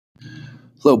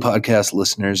Hello, podcast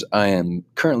listeners. I am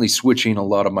currently switching a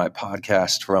lot of my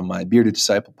podcasts from my Bearded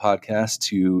Disciple podcast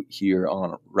to here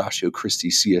on Ratio Christi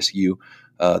CSU.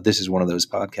 This is one of those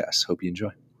podcasts. Hope you enjoy.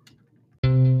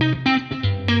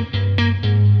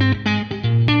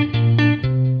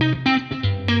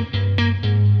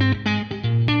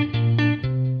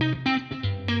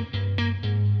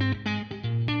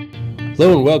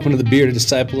 Hello and welcome to the Bearded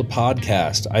Disciple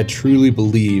podcast. I truly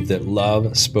believe that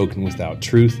love spoken without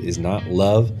truth is not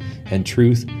love, and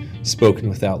truth spoken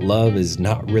without love is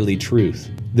not really truth.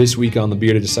 This week on the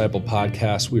Bearded Disciple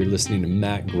podcast, we are listening to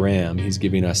Matt Graham. He's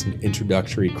giving us an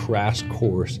introductory crash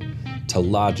course to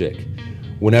logic.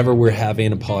 Whenever we're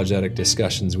having apologetic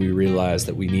discussions, we realize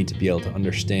that we need to be able to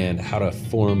understand how to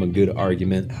form a good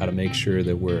argument, how to make sure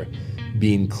that we're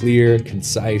being clear,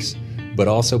 concise, but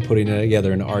also putting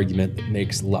together an argument that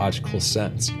makes logical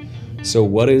sense. So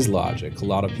what is logic? A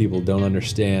lot of people don't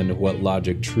understand what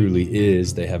logic truly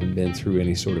is. They haven't been through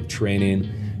any sort of training,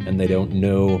 and they don't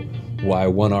know why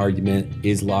one argument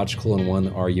is logical and one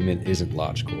argument isn't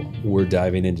logical. We're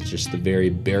diving into just the very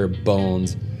bare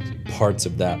bones parts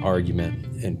of that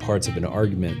argument and parts of an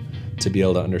argument to be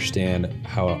able to understand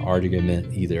how an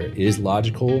argument either is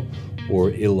logical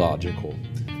or illogical.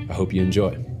 I hope you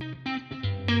enjoy.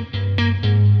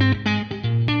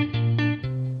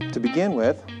 To begin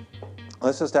with,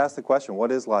 let's just ask the question, what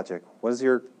is logic? What is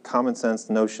your common sense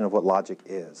notion of what logic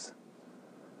is?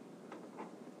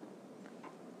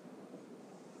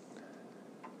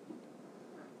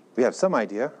 We have some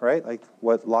idea, right? Like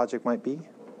what logic might be.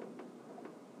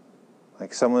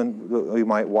 Like we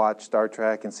might watch Star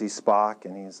Trek and see Spock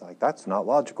and he's like, that's not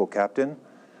logical, Captain.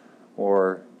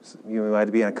 Or you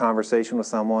might be in a conversation with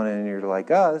someone and you're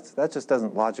like, oh, that just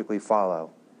doesn't logically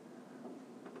follow.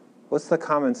 What's the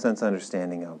common sense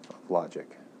understanding of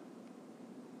logic?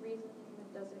 Reasoning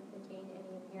that doesn't contain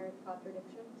any inherent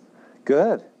contradictions.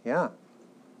 Good, yeah.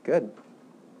 Good.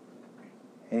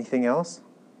 Anything else?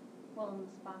 Well, in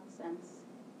Spock's sense,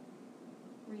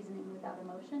 reasoning without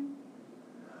emotion.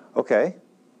 Okay.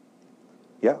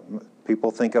 Yeah, people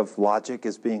think of logic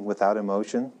as being without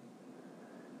emotion.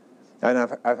 And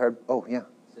I've heard, oh, yeah.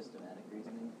 Systematic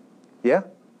reasoning. Yeah,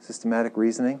 systematic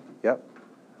reasoning, yep.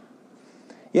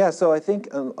 Yeah, so I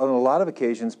think on a lot of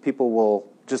occasions people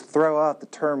will just throw out the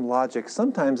term logic.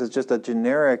 Sometimes it's just a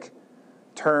generic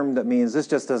term that means this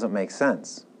just doesn't make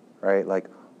sense, right? Like,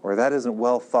 or that isn't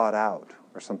well thought out,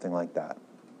 or something like that.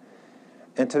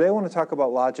 And today I want to talk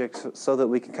about logic so that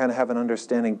we can kind of have an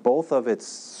understanding both of its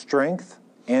strength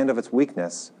and of its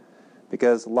weakness,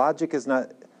 because logic is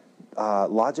not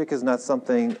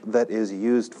something that is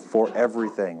used for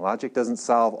everything. Logic doesn't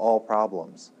solve all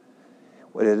problems.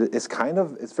 It's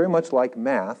very much like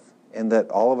math in that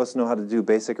all of us know how to do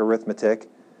basic arithmetic,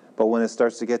 but when it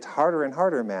starts to get harder and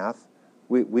harder math,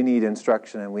 we need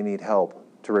instruction and we need help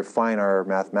to refine our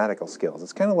mathematical skills.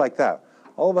 It's kind of like that.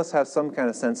 All of us have some kind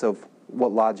of sense of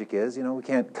what logic is. You know, we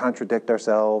can't contradict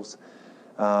ourselves.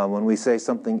 When we say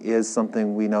something is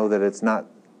something, we know that it's not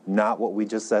what we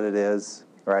just said it is,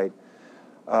 right?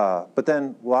 But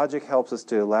then logic helps us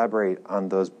to elaborate on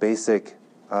those basic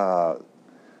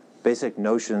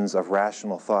notions of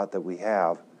rational thought that we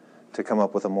have to come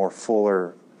up with a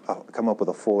fuller,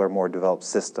 more developed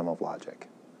system of logic.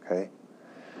 Okay,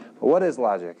 but what is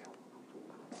logic?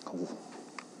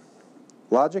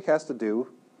 Logic has to do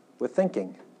with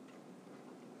thinking.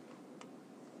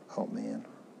 Oh man!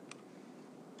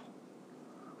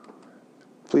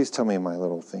 Please tell me my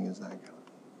little thing is not good.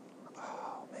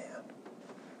 Oh man!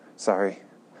 Sorry.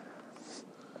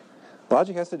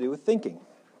 Logic has to do with thinking.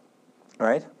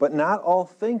 Right? But not all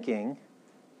thinking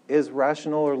is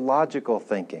rational or logical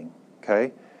thinking.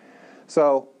 Okay?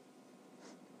 So,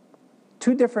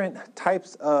 two different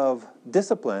types of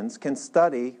disciplines can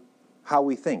study how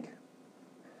we think.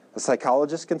 The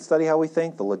psychologist can study how we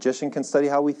think. The logician can study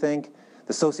how we think.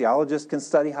 The sociologist can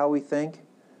study how we think.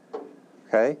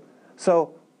 Okay?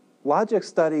 So, logic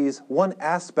studies one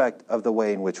aspect of the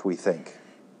way in which we think.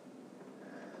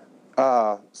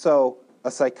 So, a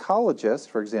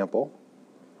psychologist, for example,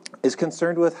 is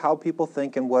concerned with how people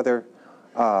think and whether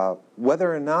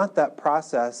or not that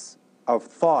process of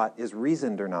thought is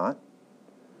reasoned or not.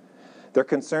 They're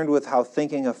concerned with how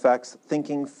thinking affects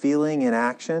thinking, feeling, and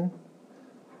action.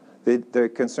 They're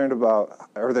concerned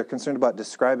about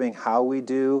describing how we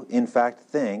do, in fact,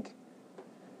 think,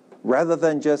 rather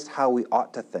than just how we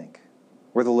ought to think.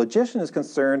 Where the logician is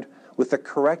concerned with the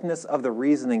correctness of the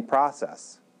reasoning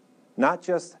process.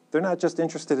 They're not just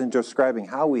interested in describing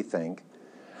how we think.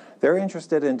 They're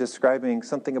interested in describing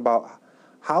something about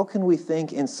how can we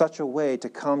think in such a way to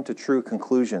come to true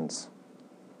conclusions.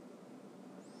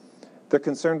 They're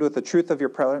concerned with the truth of your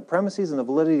premises and the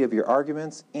validity of your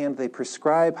arguments, and they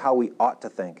prescribe how we ought to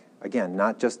think. Again,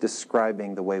 not just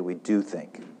describing the way we do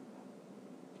think.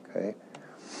 Okay?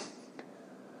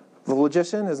 The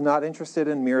logician is not interested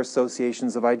in mere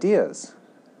associations of ideas,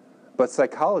 but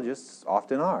psychologists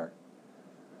often are.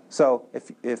 So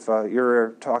if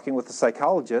you're talking with a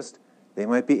psychologist, they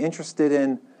might be interested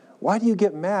in, why do you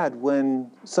get mad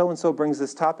when so-and-so brings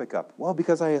this topic up? Well,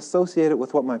 because I associate it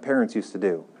with what my parents used to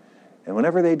do. And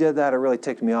whenever they did that, it really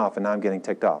ticked me off, and now I'm getting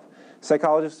ticked off.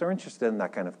 Psychologists are interested in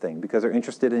that kind of thing because they're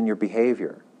interested in your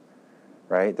behavior,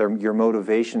 right? Your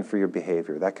motivation for your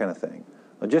behavior, that kind of thing.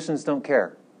 Logicians don't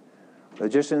care.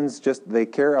 Logicians they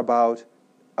care about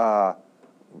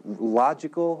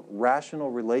logical, rational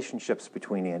relationships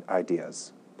between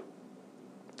ideas.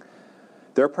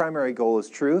 Their primary goal is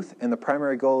truth, and the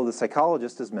primary goal of the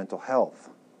psychologist is mental health.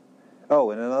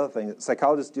 Oh, and another thing,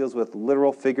 psychologist deals with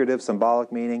literal, figurative,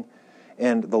 symbolic meaning,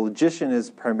 and the logician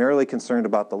is primarily concerned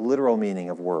about the literal meaning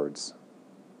of words.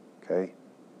 Okay?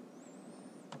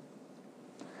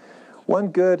 One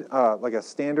good, like a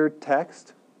standard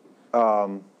text,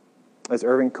 is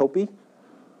Irving Copey.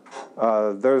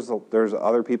 There's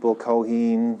other people,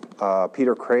 Cohen,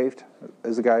 Peter Kraft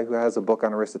is a guy who has a book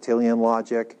on Aristotelian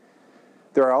logic.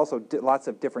 There are also lots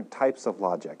of different types of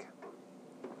logic.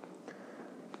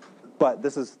 But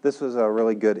this was a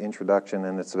really good introduction,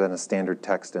 and it's been a standard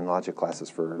text in logic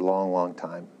classes for a long, long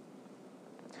time.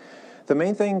 The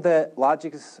main thing that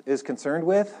logic is concerned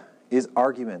with is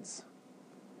arguments.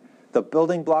 The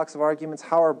building blocks of arguments,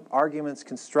 how are arguments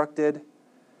constructed,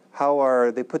 how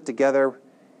are they put together,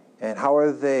 and how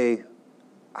are they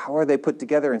put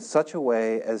together in such a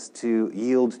way as to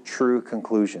yield true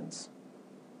conclusions.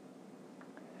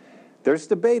 There's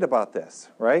debate about this,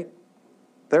 right?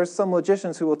 There's some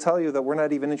logicians who will tell you that we're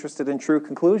not even interested in true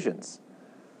conclusions.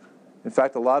 In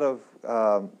fact, a lot of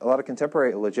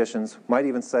contemporary logicians might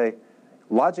even say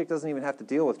logic doesn't even have to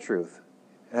deal with truth.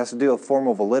 It has to deal with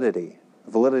formal validity.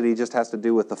 Validity just has to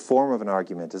do with the form of an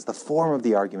argument. Is the form of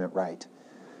the argument right?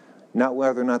 Not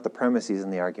whether or not the premises in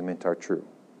the argument are true.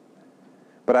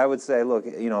 But I would say, look,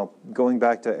 going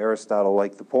back to Aristotle,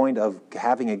 like the point of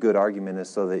having a good argument is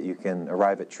so that you can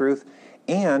arrive at truth.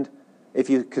 And if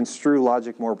you construe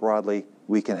logic more broadly,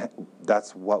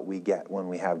 that's what we get when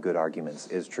we have good arguments,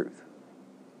 is truth.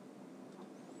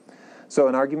 So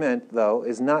an argument, though,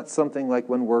 is not something like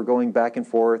when we're going back and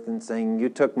forth and saying, you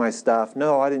took my stuff.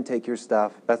 No, I didn't take your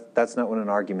stuff. That's not what an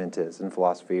argument is in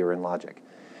philosophy or in logic.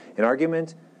 An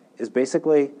argument is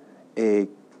basically it's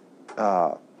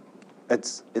a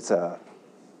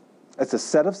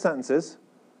set of sentences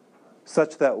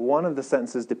such that one of the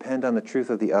sentences depend on the truth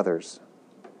of the others.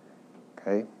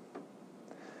 Okay?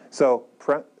 So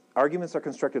arguments are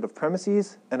constructed of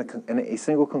premises and a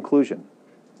single conclusion.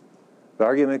 The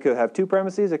argument could have 2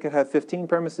 premises, it could have 15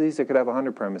 premises, it could have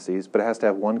 100 premises, but it has to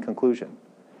have one conclusion.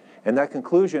 And that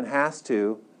conclusion has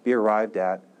to be arrived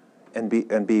at and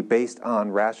be based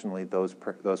on rationally those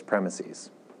premises.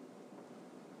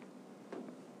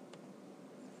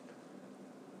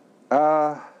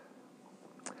 Do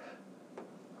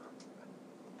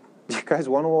you guys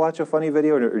want to watch a funny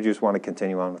video, or do you just want to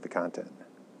continue on with the content?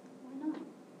 Why not?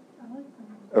 I like them.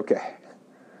 Okay.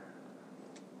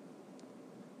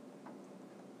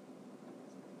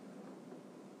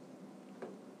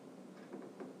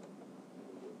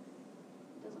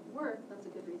 It doesn't work, that's a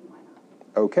good reason why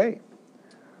not. Okay.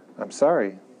 I'm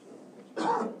sorry.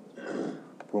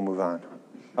 We'll move on.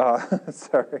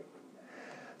 Sorry.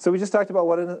 So we just talked about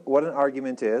what an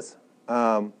argument is.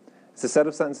 It's a set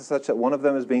of sentences such that one of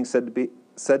them is being said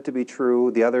to be true,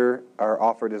 the other are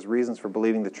offered as reasons for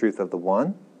believing the truth of the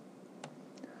one.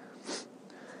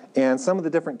 And some of the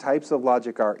different types of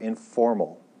logic are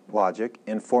informal logic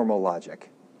and formal logic.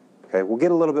 Okay, we'll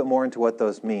get a little bit more into what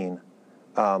those mean,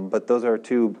 but those are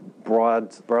two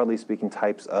broadly speaking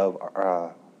types of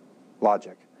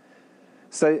logic.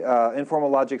 Informal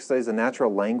logic studies the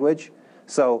natural language.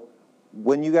 So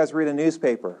when you guys read a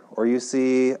newspaper or you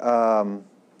see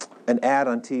an ad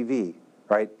on TV,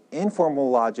 right? Informal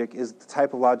logic is the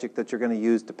type of logic that you're going to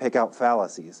use to pick out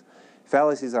fallacies.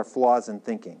 Fallacies are flaws in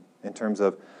thinking in terms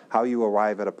of how you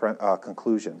arrive at a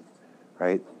conclusion,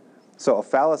 right? So a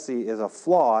fallacy is a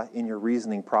flaw in your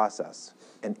reasoning process.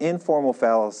 And informal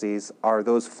fallacies are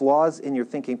those flaws in your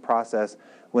thinking process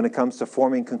when it comes to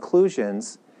forming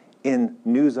conclusions in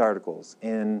news articles,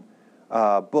 in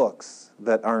books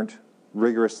that aren't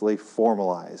rigorously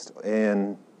formalized,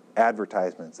 in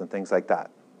advertisements and things like that.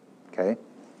 Okay?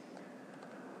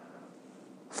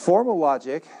 Formal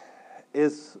logic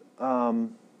is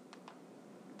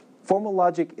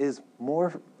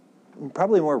more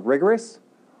probably more rigorous.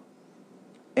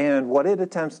 And what it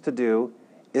attempts to do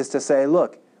is to say,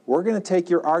 look, we're going to take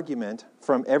your argument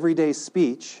from everyday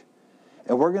speech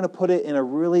and we're going to put it in a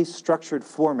really structured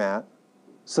format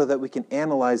so that we can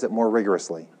analyze it more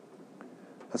rigorously.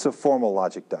 That's what formal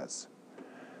logic does.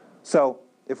 So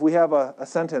if we have a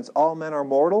sentence, all men are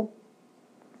mortal,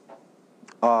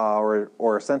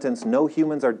 or a sentence, no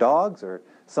humans are dogs, or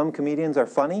some comedians are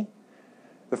funny,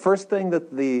 the first thing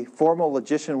that the formal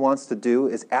logician wants to do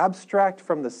is abstract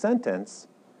from the sentence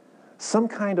some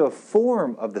kind of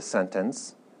form of the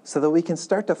sentence so that we can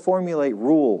start to formulate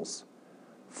rules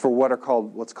for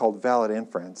what's called valid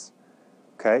inference.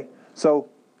 Okay? So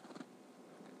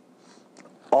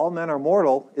all men are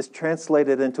mortal is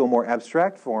translated into a more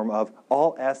abstract form of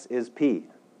all S is P.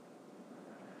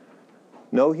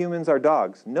 No humans are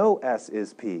dogs. No S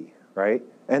is P, right?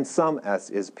 And some S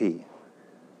is P.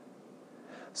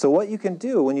 So what you can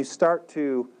do when you start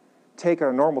to take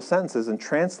our normal sentences and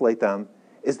translate them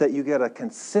is that you get a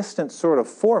consistent sort of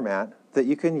format that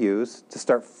you can use to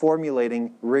start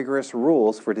formulating rigorous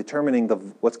rules for determining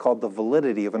what's called the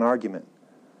validity of an argument.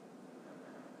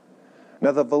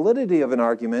 Now, the validity of an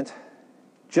argument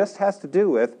just has to do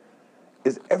with,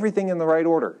 is everything in the right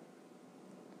order?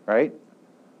 Right?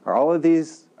 Are all of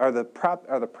these, are the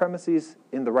premises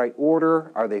in the right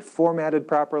order? Are they formatted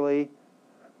properly?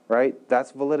 Right?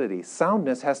 That's validity.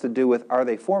 Soundness has to do with, are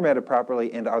they formatted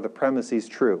properly and are the premises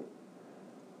true?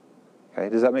 Okay,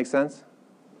 does that make sense?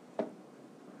 Is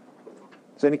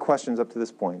there any questions up to this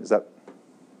point? What's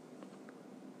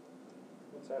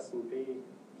S&P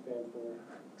stand for?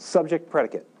 Subject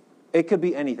predicate. It could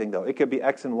be anything, though. It could be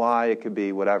X and Y. It could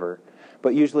be whatever.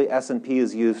 But usually S&P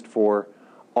is used for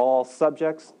all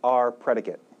subjects are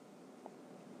predicate.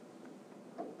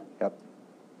 Yep.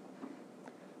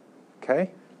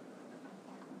 Okay?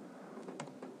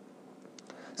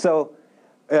 So,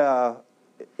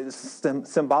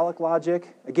 symbolic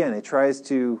logic, again, it tries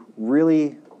to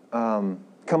really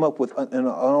come up with an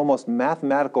almost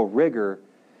mathematical rigor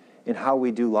in how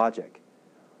we do logic.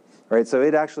 Right? So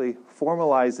it actually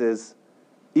formalizes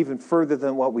even further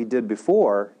than what we did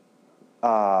before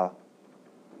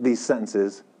these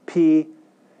sentences. P,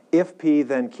 if P,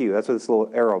 then Q. That's what this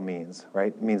little arrow means,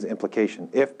 right? It means implication.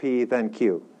 If P, then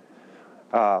Q.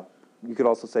 You could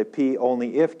also say P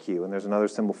only if Q, and there's another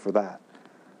symbol for that.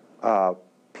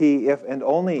 P if and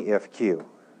only if Q,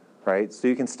 right? So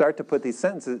you can start to put these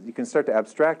sentences, you can start to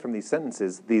abstract from these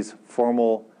sentences these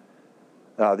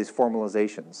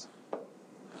formalizations.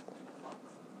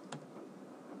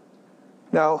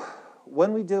 Now,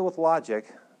 when we deal with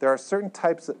logic, there are certain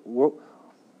types that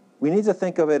we need to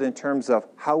think of it in terms of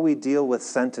how we deal with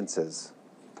sentences.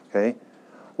 Okay?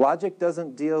 Logic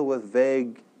doesn't deal with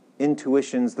vague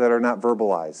intuitions that are not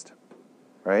verbalized,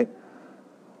 right?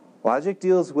 Logic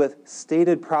deals with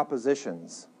stated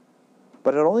propositions,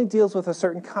 but it only deals with a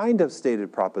certain kind of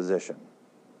stated proposition,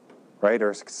 right?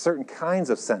 Or certain kinds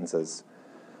of sentences.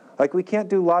 Like we can't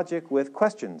do logic with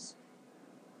questions.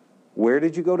 Where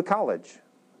did you go to college?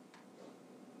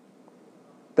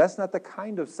 That's not the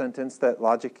kind of sentence that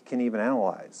logic can even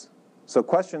analyze. So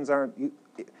questions aren't,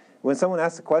 when someone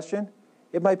asks a question,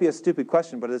 it might be a stupid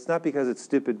question, but it's not because it's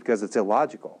stupid because it's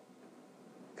illogical.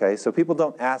 Okay, so people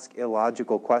don't ask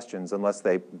illogical questions unless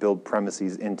they build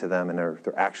premises into them and they're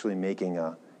actually making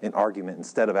an argument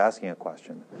instead of asking a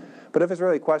question. But if it's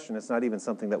really a question, it's not even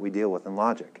something that we deal with in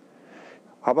logic.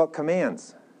 How about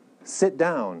commands? Sit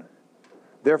down,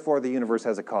 therefore the universe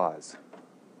has a cause.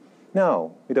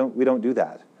 No, we don't do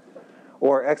that.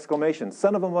 Or exclamation,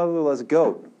 son of a motherless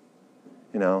goat,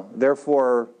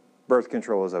 therefore birth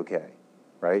control is okay,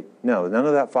 right? No, none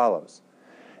of that follows.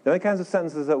 The only kinds of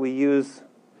sentences that we use,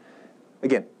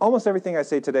 again, almost everything I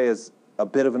say today is a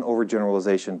bit of an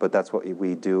overgeneralization, but that's what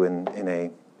we do in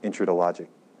a intro to logic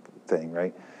thing,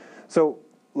 right? So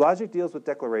logic deals with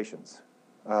declarations.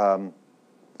 There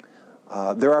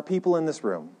are people in this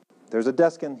room. There's a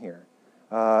desk in here.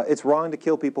 It's wrong to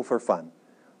kill people for fun.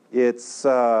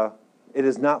 It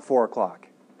is not 4 o'clock,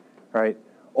 right?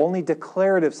 Only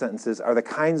declarative sentences are the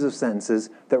kinds of sentences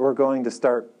that we're going to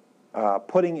start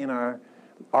putting in our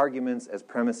arguments as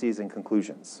premises and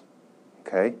conclusions,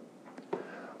 okay?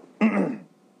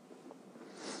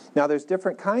 Now, there's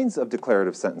different kinds of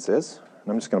declarative sentences,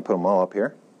 and I'm just going to put them all up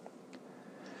here.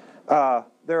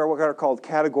 There are what are called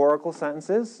categorical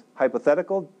sentences,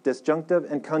 hypothetical, disjunctive,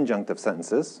 and conjunctive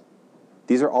sentences.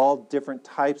 These are all different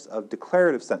types of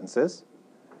declarative sentences.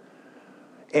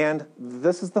 And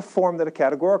this is the form that a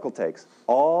categorical takes.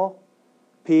 All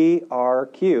P are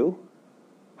Q,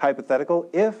 hypothetical,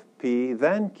 if P,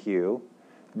 then Q,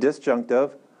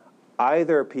 disjunctive,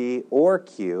 either P or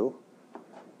Q,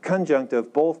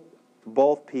 conjunctive,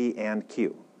 both P and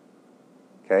Q.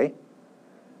 Okay?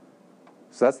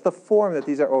 So that's the form that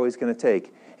these are always going to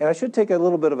take. And I should take a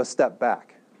little bit of a step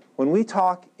back. When we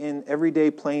talk in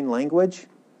everyday plain language,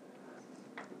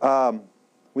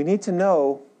 we need to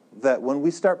know that when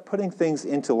we start putting things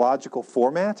into logical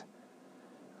format,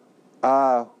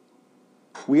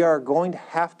 we are going to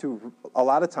have to, a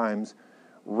lot of times,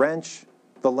 wrench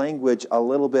the language a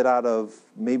little bit out of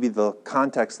maybe the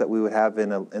context that we would have in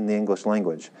the English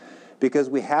language. Because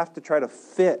we have to try to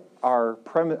fit our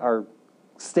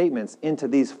statements into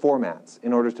these formats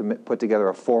in order to put together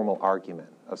a formal argument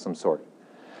of some sort.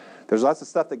 There's lots of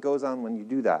stuff that goes on when you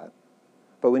do that.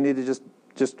 But we need to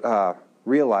just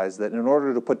realize that in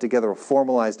order to put together a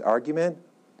formalized argument,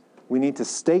 we need to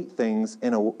state things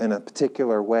in a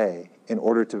particular way in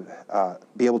order to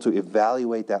be able to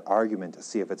evaluate that argument to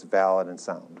see if it's valid and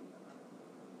sound.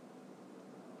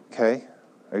 Okay?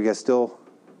 Are you guys still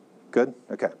good?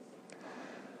 Okay.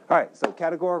 All right, so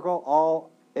categorical,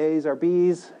 all A's are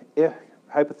B's. If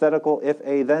hypothetical, if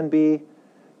A then B.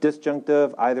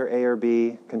 Disjunctive, either A or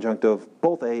B. Conjunctive,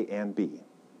 both A and B.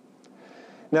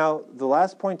 Now, the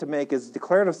last point to make is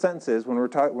declarative sentences, when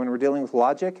we're dealing with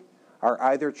logic, are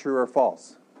either true or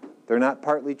false. They're not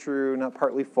partly true, not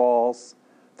partly false.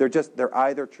 They're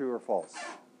either true or false.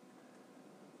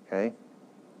 Okay?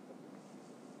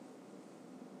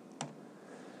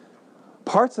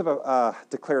 Parts of a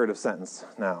declarative sentence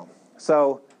now.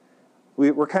 So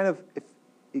we're kind of,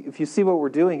 if you see what we're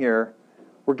doing here,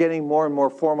 we're getting more and more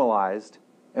formalized,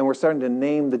 and we're starting to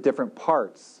name the different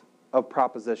parts of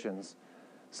propositions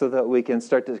so that we can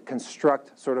start to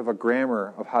construct sort of a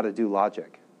grammar of how to do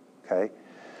logic. Okay?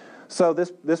 So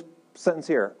this sentence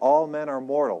here, all men are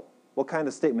mortal. What kind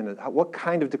of statement, what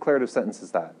kind of declarative sentence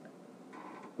is that?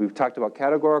 We've talked about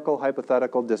categorical,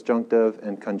 hypothetical, disjunctive,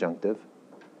 and conjunctive.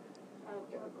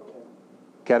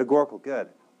 Categorical, good.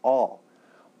 All.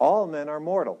 All men are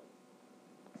mortal.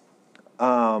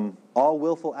 All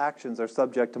willful actions are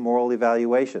subject to moral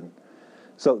evaluation.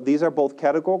 So these are both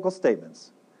categorical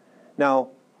statements. Now,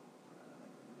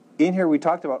 in here we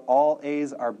talked about all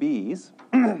A's are B's.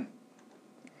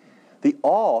 The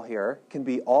all here can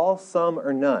be all, some,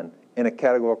 or none in a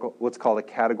categorical, what's called a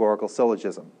categorical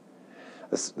syllogism.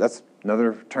 That's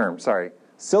another term, sorry.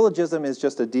 Syllogism is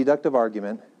just a deductive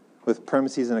argument with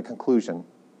premises and a conclusion.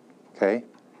 Okay?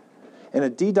 And a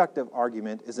deductive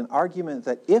argument is an argument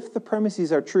that if the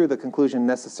premises are true, the conclusion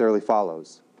necessarily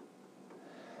follows.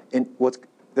 And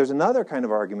there's another kind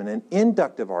of argument, an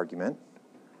inductive argument,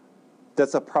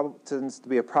 tends to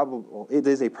be it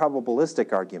is a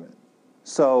probabilistic argument.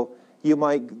 So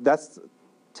that's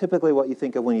typically what you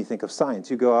think of when you think of science.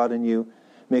 You go out and you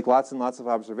make lots and lots of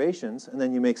observations, and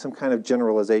then you make some kind of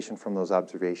generalization from those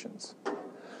observations.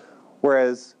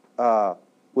 Whereas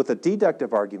with a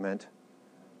deductive argument,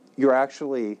 you're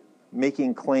actually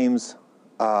making claims.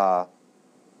 Well,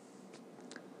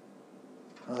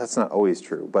 that's not always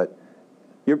true, but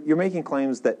you're making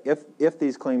claims that if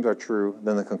these claims are true,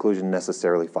 then the conclusion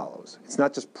necessarily follows. It's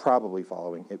not just probably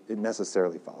following, it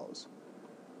necessarily follows.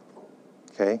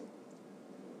 Okay?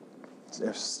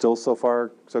 Still so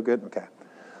far, so good? Okay.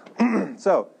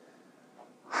 So,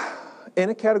 in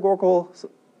a categorical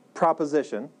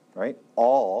proposition, right,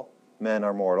 all men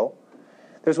are mortal,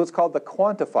 there's what's called the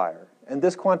quantifier. And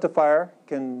this quantifier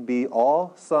can be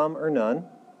all, some, or none.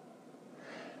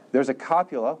 There's a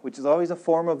copula, which is always a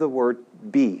form of the word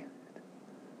be.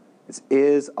 It's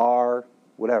is, are,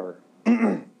 whatever.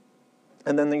 And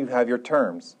then you have your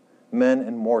terms, men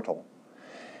and mortal.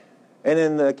 And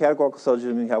in the categorical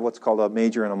syllogism, you have what's called a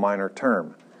major and a minor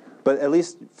term. But at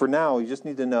least for now, you just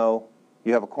need to know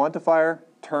you have a quantifier,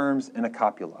 terms, and a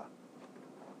copula.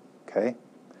 Okay?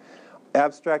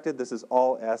 Abstracted, this is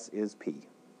all S is P.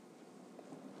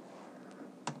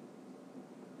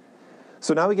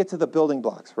 So now we get to the building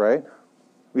blocks, right?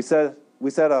 We set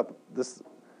up this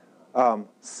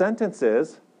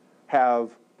sentences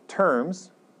have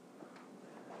terms,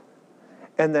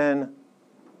 and then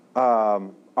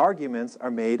arguments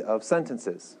are made of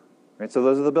sentences. Right? So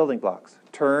those are the building blocks.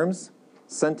 Terms,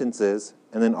 sentences,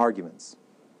 and then arguments.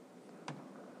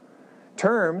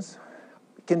 Terms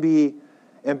can be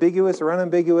ambiguous or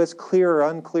unambiguous, clear or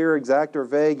unclear, exact or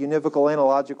vague, univocal,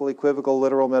 analogical, equivocal,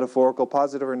 literal, metaphorical,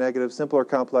 positive or negative, simple or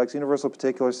complex, universal,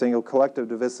 particular, single, collective,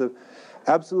 divisive,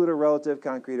 absolute or relative,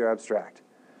 concrete or abstract.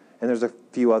 And there's a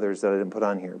few others that I didn't put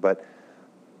on here. But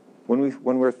when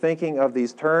we're thinking of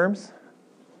these terms,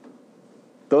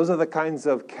 those are the kinds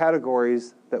of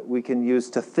categories that we can use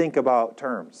to think about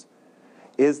terms.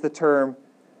 Is the term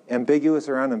ambiguous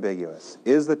or unambiguous?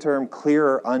 Is the term clear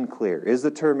or unclear? Is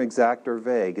the term exact or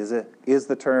vague? Is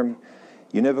the term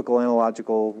univocal,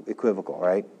 analogical, equivocal,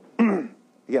 right?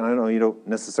 Again, I know you don't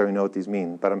necessarily know what these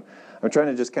mean, but I'm trying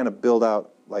to just kind of build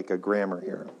out like a grammar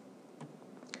here.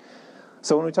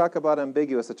 So when we talk about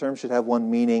ambiguous, the term should have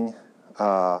one meaning.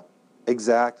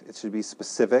 Exact, it should be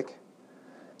specific.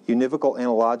 Univocal,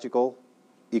 analogical,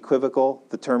 equivocal,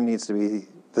 the term needs to be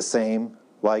the same,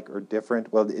 like, or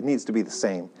different. Well, it needs to be the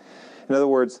same. In other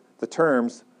words, the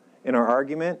terms in our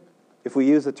argument, if we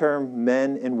use the term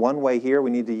men in one way here,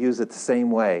 we need to use it the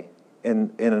same way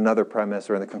in another premise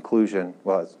or in the conclusion.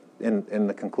 Well, in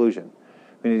the conclusion.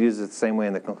 We need to use it the same way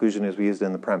in the conclusion as we used it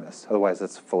in the premise. Otherwise,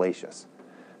 that's fallacious.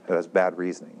 That's bad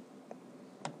reasoning.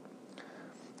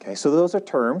 Okay, so those are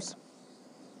terms.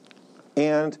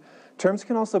 And terms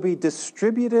can also be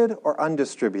distributed or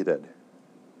undistributed.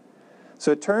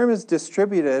 So a term is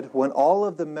distributed when all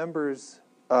of the members,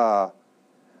 a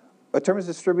term is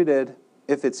distributed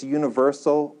if it's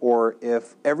universal or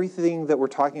if everything that we're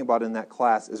talking about in that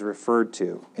class is referred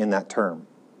to in that term.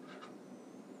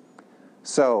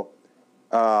 So,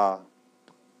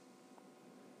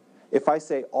 if I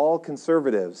say all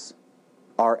conservatives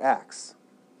are X,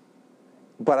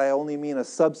 but I only mean a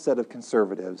subset of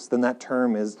conservatives, then that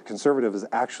term is conservative is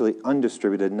actually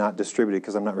undistributed, not distributed,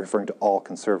 because I'm not referring to all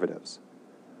conservatives.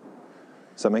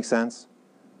 Does that make sense?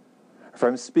 If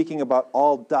I'm speaking about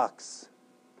all ducks,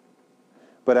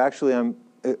 but actually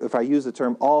if I use the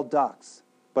term all ducks,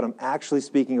 but I'm actually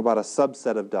speaking about a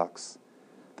subset of ducks,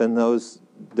 then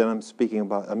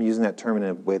I'm using that term in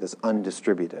a way that's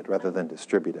undistributed rather than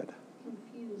distributed.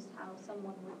 Confused how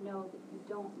someone would know that you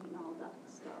don't mean all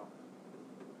ducks, though.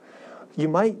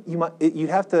 You'd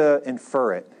have to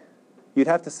infer it. You'd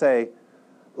have to say,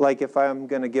 like if I'm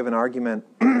going to give an argument,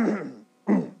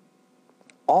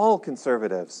 all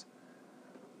conservatives,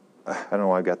 I don't know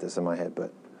why I got this in my head,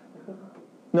 but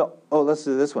no. Oh, let's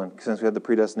do this one since we had the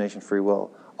predestination free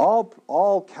will.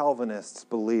 All Calvinists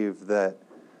believe that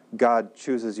God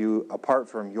chooses you apart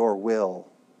from your will,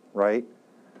 right?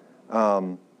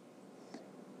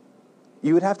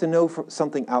 You would have to know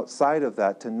something outside of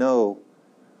that to know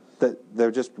that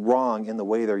they're just wrong in the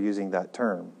way they're using that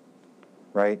term,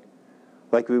 right?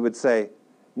 Like we would say,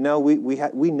 no,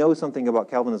 we know something about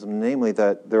Calvinism, namely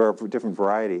that there are different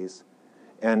varieties,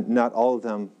 and not all of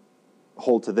them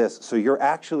hold to this. So you're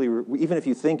actually, even if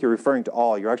you think you're referring to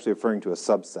all, you're actually referring to a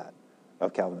subset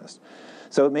of Calvinists.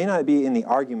 So it may not be in the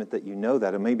argument that you know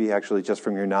that. It may be actually just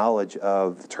from your knowledge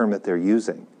of the term that they're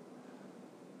using.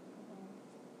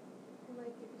 Like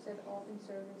if you said all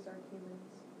conservatives are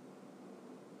humans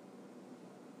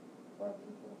or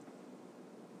people.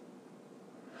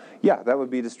 Yeah, that would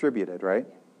be distributed, right?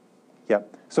 Yeah.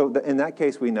 So in that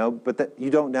case we know, but that you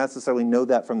don't necessarily know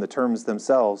that from the terms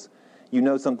themselves. You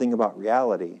know something about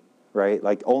reality, right?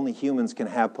 Like only humans can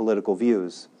have political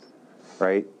views,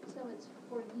 right? So it's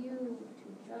for you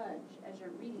to judge as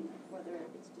you're reading it whether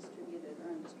it's distributed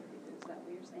or undistributed. Is that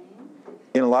what you're saying?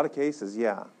 In a lot of cases,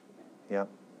 yeah. Okay. Yeah.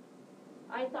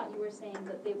 I thought you were saying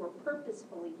that they were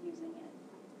purposefully using it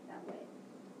that way.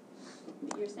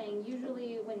 But you're saying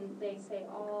usually when they say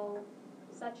all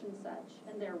such and such,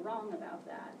 and they're wrong about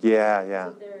that. Yeah.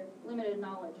 Because of their limited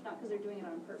knowledge, not because they're doing it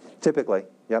on purpose. Typically,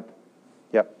 yep.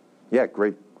 Yeah,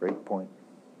 great point.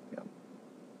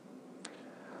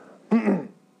 Yeah.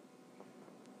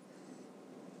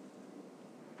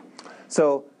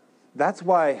 So that's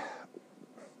why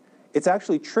it's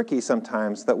actually tricky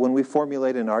sometimes that when we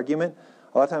formulate an argument,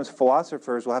 a lot of times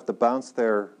philosophers will have to bounce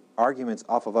their arguments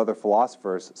off of other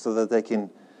philosophers so that they can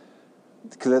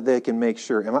make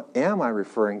sure, am I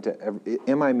referring to,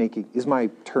 is my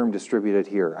term distributed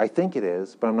here? I think it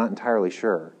is, but I'm not entirely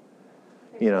sure.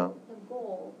 Okay, You know. The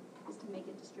goal is to make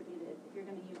it distributed. If you're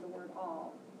going to use the word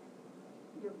all,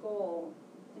 your goal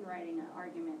in writing an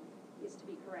argument is to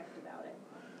be correct about it.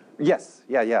 Yes,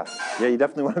 yeah, you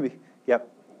definitely want to be, yep.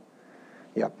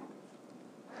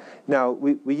 Now,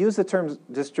 we use the terms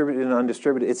distributed and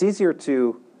undistributed. It's easier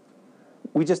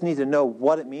we just need to know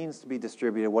what it means to be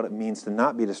distributed, what it means to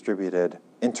not be distributed,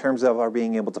 in terms of our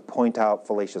being able to point out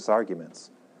fallacious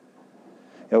arguments.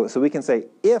 So we can say,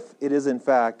 if it is in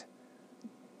fact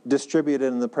distributed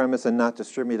in the premise and not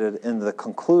distributed in the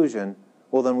conclusion,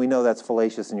 well then we know that's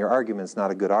fallacious and your argument's not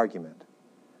a good argument.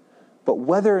 But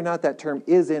whether or not that term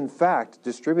is in fact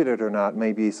distributed or not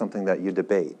may be something that you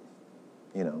debate.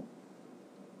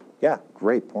 Yeah,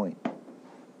 great point.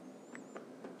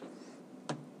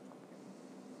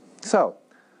 So,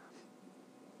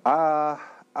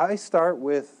 I start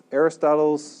with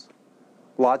Aristotle's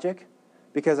logic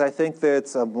because I think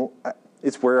that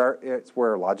it's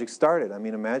where logic started. I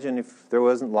mean, imagine if there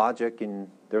wasn't logic and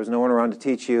there was no one around to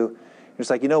teach you. You're just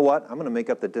like, you know what? I'm going to make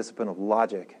up the discipline of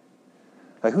logic.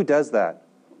 Like, who does that?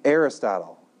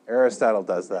 Aristotle. Aristotle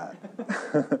does that.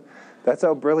 That's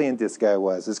how brilliant this guy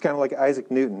was. It's kind of like Isaac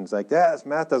Newton. It's like, this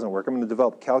math doesn't work. I'm going to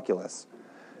develop calculus.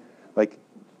 Like,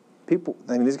 people,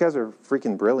 I mean, these guys are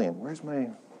freaking brilliant. Where's my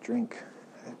drink?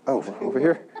 Oh, over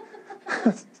here?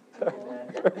 As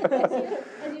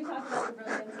you talk about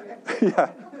the brilliance here.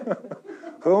 Yeah.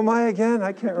 Who am I again?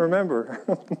 I can't remember.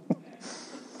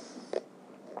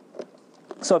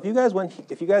 So if you guys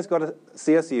go to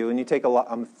CSU and you take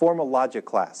a formal logic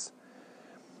class,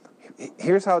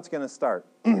 here's how it's going to start.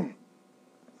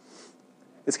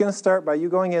 It's going to start by you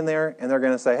going in there and they're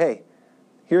going to say, hey,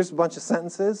 here's a bunch of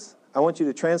sentences. I want you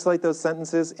to translate those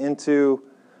sentences into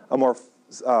a more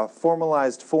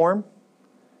formalized form.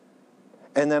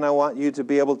 And then I want you to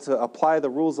be able to apply the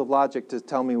rules of logic to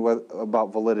tell me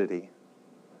about validity.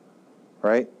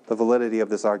 Right? The validity of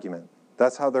this argument.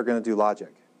 That's how they're going to do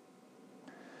logic.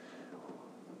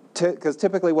 Because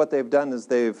typically what they've done is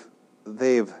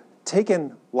they've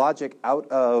taken logic out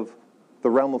of the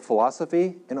realm of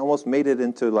philosophy and almost made it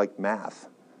into like math.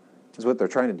 Is what they're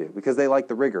trying to do. Because they like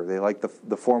the rigor. They like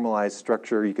the formalized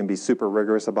structure. You can be super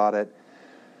rigorous about it.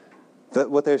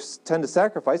 What they tend to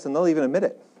sacrifice, and they'll even admit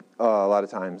it a lot of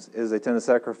times, is they tend to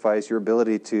sacrifice your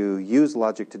ability to use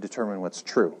logic to determine what's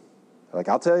true. Like,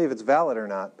 I'll tell you if it's valid or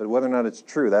not, but whether or not it's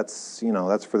true, that's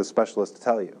for the specialist to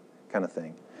tell you, kind of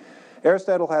thing.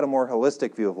 Aristotle had a more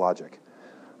holistic view of logic.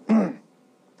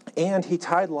 And he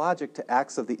tied logic to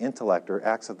acts of the intellect or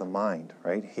acts of the mind,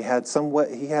 right? He had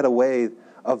a way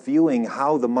of viewing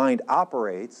how the mind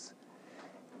operates,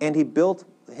 and he built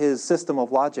his system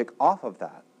of logic off of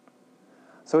that.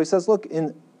 So he says, look,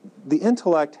 the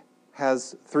intellect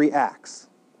has 3 acts,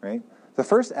 right? The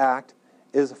first act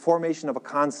is the formation of a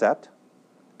concept.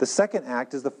 The second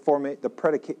act is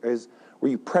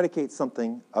where you predicate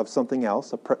something of something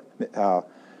else.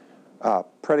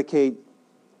 Predicate.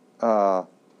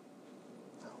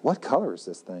 What color is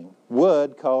this thing?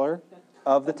 Wood color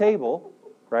of the table,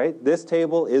 right? This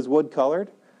table is wood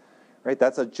colored, right?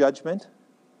 That's a judgment.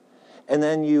 And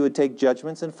then you would take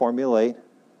judgments and formulate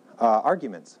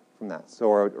arguments from that,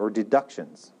 or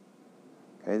deductions.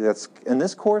 Okay, and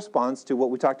this corresponds to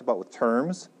what we talked about with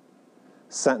terms,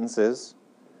 sentences,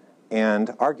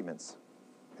 and arguments.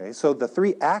 Okay, so the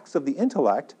 3 acts of the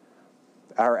intellect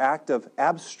are act of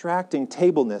abstracting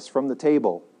tableness from the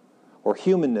table, or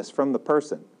humanness from the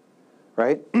person,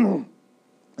 right?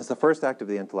 That's the first act of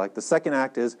the intellect. The second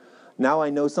act is, now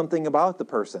I know something about the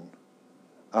person.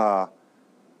 Let's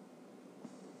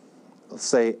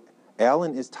say,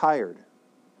 Alan is tired,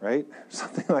 right?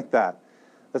 Something like that.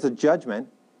 That's a judgment.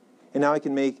 And now I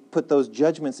can put those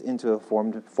judgments into a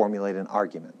form to formulate an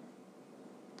argument.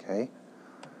 Okay?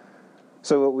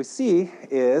 So what we see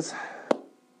is,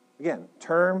 again,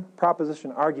 term,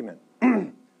 proposition, argument.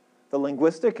 The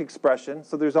linguistic expression,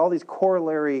 so there's all these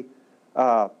corollary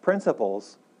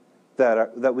principles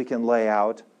that we can lay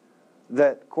out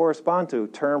that correspond to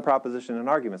term, proposition, and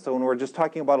argument. So when we're just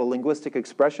talking about a linguistic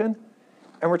expression,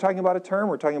 and we're talking about a term,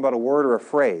 we're talking about a word or a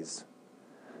phrase.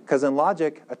 Because in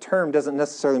logic, a term doesn't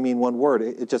necessarily mean one word.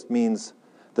 It just means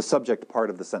the subject part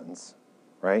of the sentence,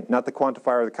 right? Not the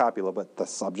quantifier or the copula, but the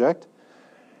subject.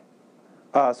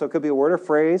 So it could be a word or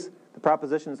phrase. The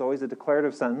proposition is always a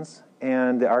declarative sentence,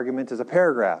 and the argument is a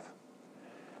paragraph.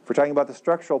 If we're talking about the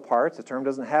structural parts, a term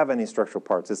doesn't have any structural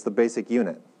parts. It's the basic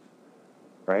unit,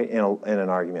 right, in an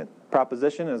argument.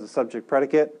 Proposition is a subject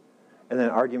predicate, and then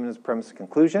argument is premise and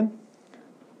conclusion.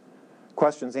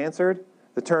 Questions answered.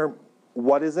 The term,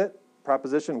 what is it?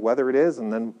 Proposition, whether it is,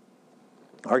 and then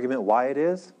argument, why it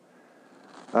is.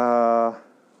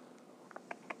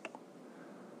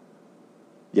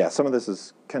 Yeah, some of this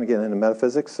is kind of getting into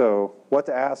metaphysics. So, what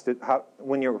to ask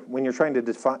when you're trying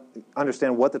to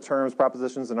understand what the terms,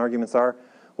 propositions, and arguments are,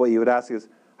 what you would ask is,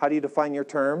 how do you define your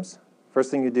terms?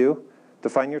 First thing you do,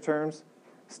 define your terms,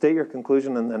 state your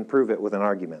conclusion, and then prove it with an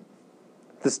argument.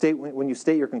 When you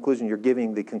state your conclusion, you're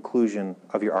giving the conclusion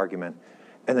of your argument,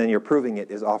 and then you're proving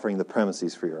it is offering the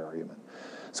premises for your argument.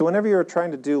 So whenever you're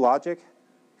trying to do logic,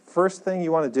 first thing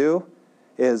you want to do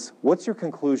is, what's your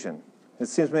conclusion? It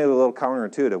seems maybe a little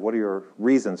counterintuitive. What are your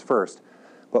reasons first?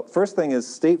 But first thing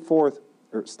is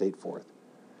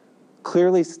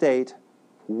clearly state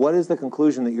what is the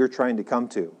conclusion that you're trying to come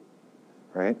to,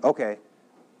 right? Okay,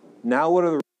 now what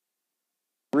are the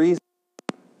reasons?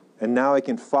 And now I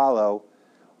can follow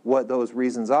what those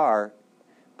reasons are,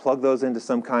 plug those into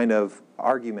some kind of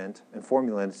argument and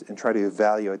formula, and try to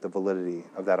evaluate the validity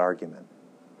of that argument.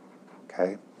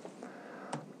 Okay?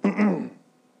 All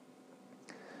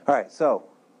right, so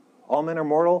all men are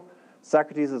mortal.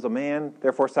 Socrates is a man,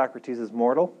 therefore Socrates is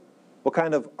mortal. What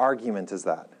kind of argument is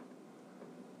that?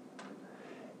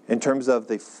 In terms of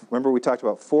remember we talked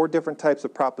about 4 different types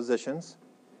of propositions,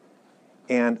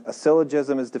 and a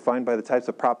syllogism is defined by the types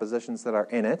of propositions that are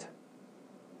in it.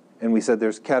 And we said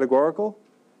there's categorical,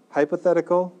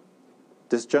 hypothetical,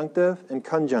 disjunctive, and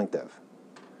conjunctive.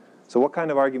 So what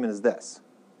kind of argument is this?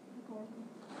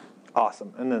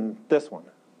 Awesome. And then this one.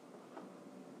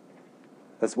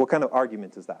 What kind of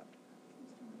argument is that?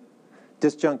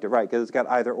 Disjunctive, right, because it's got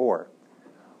either or.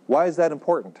 Why is that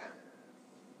important?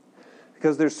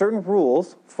 Because there's certain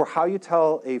rules for how you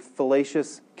tell a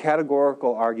fallacious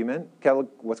categorical argument,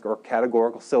 what's called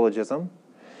categorical syllogism,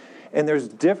 and there's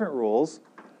different rules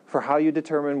for how you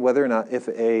determine whether or not if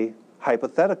a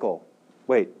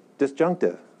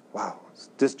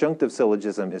disjunctive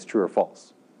syllogism is true or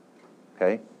false.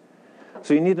 Okay?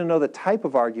 So you need to know the type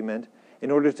of argument in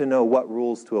order to know what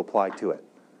rules to apply to it.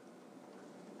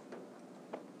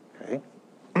 Okay?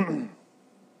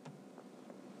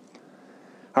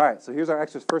 All right, so here's our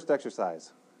first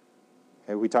exercise.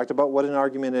 Okay, we talked about what an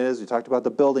argument is. We talked about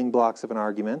the building blocks of an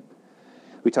argument.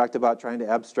 We talked about trying to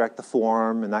abstract the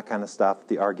form and that kind of stuff,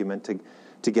 the argument,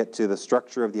 to get to the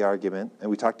structure of the argument.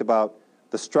 And we talked about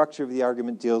the structure of the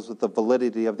argument deals with the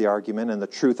validity of the argument, and the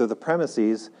truth of the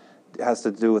premises has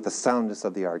to do with the soundness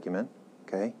of the argument.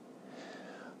 Okay?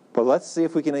 But let's see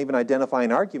if we can even identify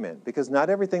an argument, because not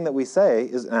everything that we say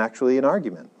is actually an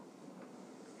argument.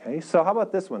 Okay, so how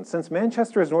about this one? Since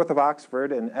Manchester is north of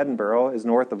Oxford and Edinburgh is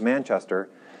north of Manchester,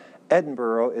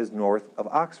 Edinburgh is north of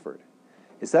Oxford.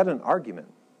 Is that an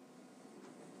argument?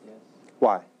 Yes.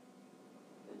 Why?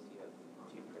 Because you have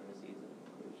 2 premises and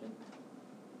conclusion.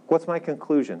 What's my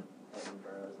conclusion?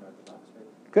 Edinburgh is north of Oxford.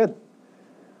 Good.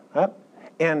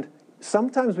 And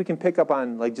sometimes we can pick up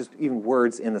on like just even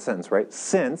words in the sentence, right?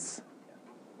 Since,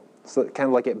 so kind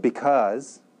of like it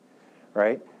because,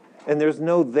 right? And there's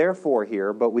no therefore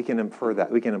here, but we can infer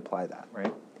that. We can imply that,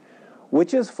 right?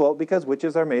 Witches float because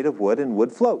witches are made of wood and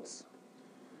wood floats.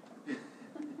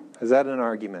 Is that an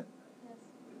argument? Yes.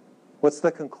 What's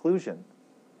the conclusion?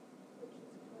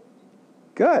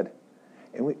 Good.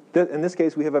 And in this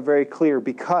case, we have a very clear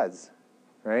because,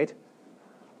 right?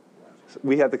 So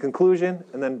we have the conclusion,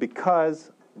 and then because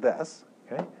this,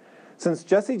 okay? Since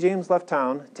Jesse James left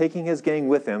town, taking his gang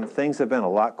with him, things have been a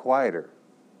lot quieter.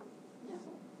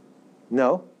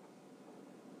 No?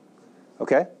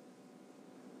 Okay?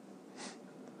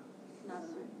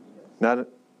 Not.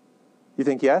 You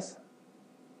think yes?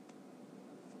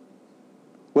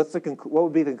 What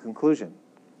would be the conclusion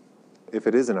if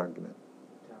it is an argument?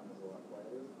 Town is a lot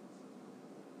quieter.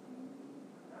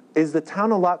 Is the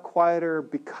town a lot quieter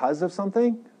because of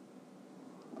something?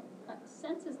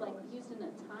 Since is like used in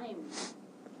a time.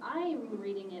 I'm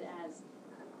reading it as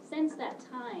since that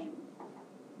time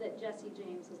that Jesse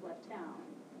James has left town.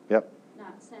 Yep.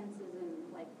 Not since as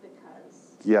in like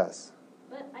because. Yes.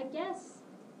 But I guess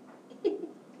it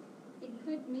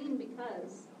could mean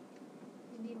because.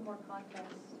 You need more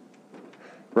context.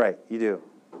 Right, you do.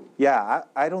 Yeah,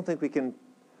 I don't think we can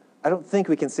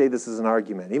say this is an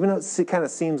argument, even though it kind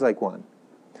of seems like one.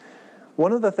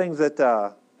 One of the things that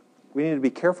we need to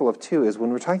be careful of, too, is when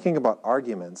we're talking about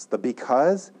arguments, the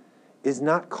because is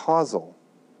not causal,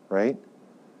 right?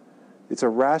 It's a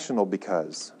rational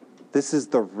because. This is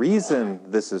the reason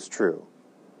this is true.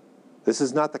 This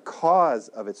is not the cause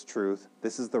of its truth.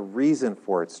 This is the reason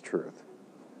for its truth.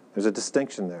 There's a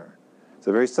distinction there. It's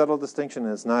a very subtle distinction,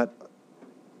 and it's not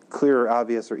clear or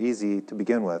obvious or easy to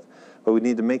begin with, but we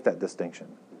need to make that distinction.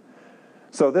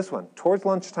 So this one, towards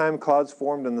lunchtime, clouds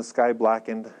formed and the sky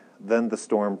blackened, then the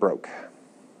storm broke.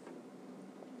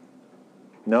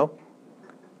 No?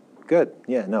 Good.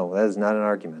 Yeah, no, that is not an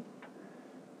argument.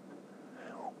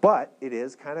 But it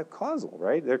is kind of causal,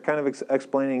 right? They're kind of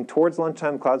explaining towards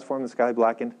lunchtime, clouds formed, the sky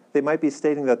blackened. They might be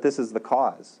stating that this is the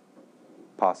cause,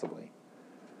 possibly.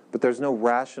 But there's no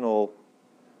rational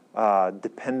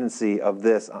dependency of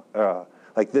this,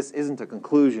 like this isn't a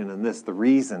conclusion and this the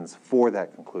reasons for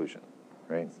that conclusion,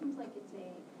 right? It seems like it's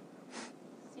a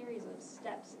series of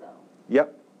steps, though.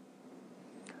 Yep.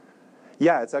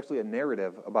 Yeah, it's actually a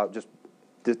narrative about just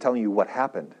telling you what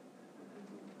happened,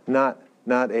 not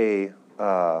a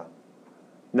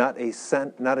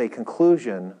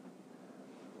conclusion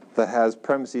that has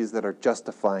premises that are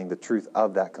justifying the truth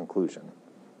of that conclusion.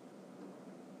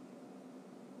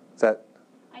 Is that?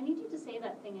 I need you to say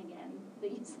that thing again that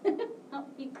you said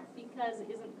because it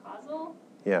isn't causal.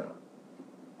 Yeah.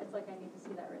 It's like I need to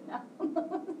see that written down.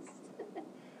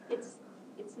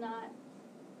 it's not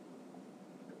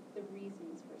the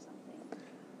reasons for something.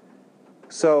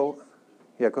 So,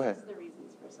 yeah, go ahead. Is the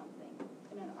reasons for something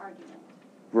in an argument.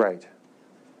 Right.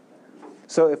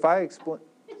 So if I explain...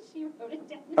 She wrote it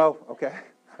down. Oh, okay.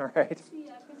 All right.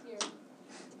 Yeah, because you're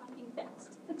talking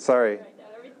fast. Sorry. Right now,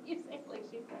 everything you say, like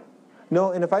she said.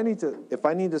 No, and if I need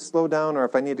to slow down or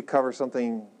if I need to cover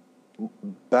something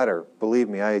better, believe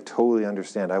me, I totally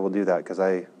understand. I will do that because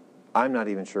I'm not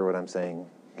even sure what I'm saying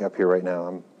up here right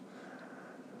now.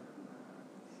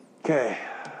 Okay.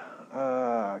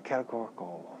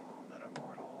 Categorical, men are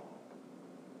mortal.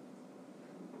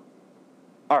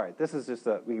 All right, this is just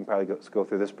we can probably go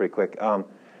through this pretty quick.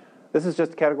 This is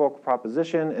just a categorical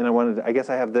proposition, and I guess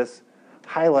I have this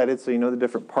highlighted so you know the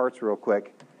different parts real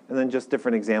quick, and then just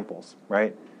different examples,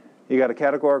 right? You got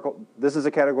this is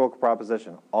a categorical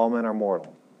proposition. All men are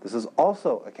mortal. This is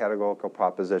also a categorical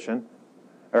proposition,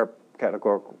 or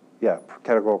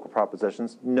categorical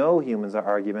propositions. No humans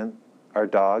are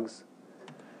dogs.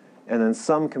 And then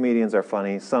some comedians are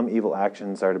funny. Some evil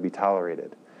actions are to be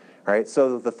tolerated. All right,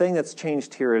 so the thing that's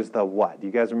changed here is the what. Do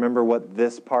you guys remember what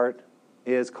this part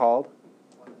is called?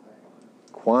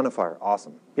 Quantifier.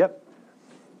 Awesome. Yep.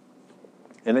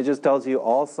 And it just tells you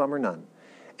all, some, or none.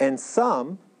 And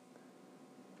some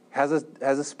has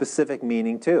a specific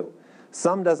meaning too.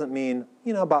 Some doesn't mean,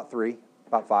 about 3,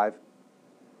 about 5.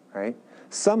 Right?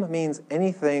 Some means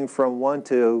anything from 1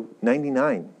 to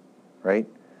 99. Right?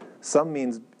 Some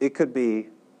means it could be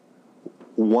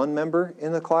one member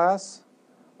in the class,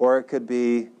 or it could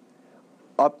be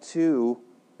up to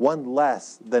one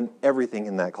less than everything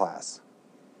in that class.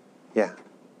 Yeah.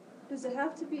 Does it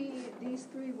have to be these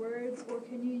 3 words, or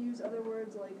can you use other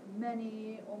words like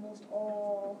many, almost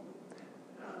all,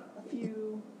 a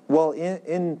few? Well,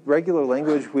 in regular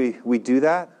language, we do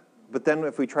that, but then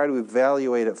if we try to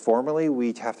evaluate it formally,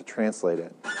 we have to translate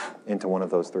it into one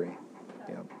of those 3.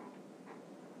 Yeah.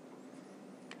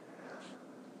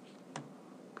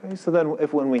 Okay, so then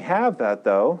when we have that,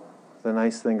 though, the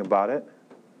nice thing about it...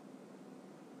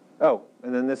 Oh,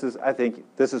 and then I think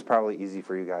this is probably easy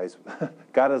for you guys.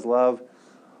 God is love.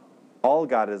 All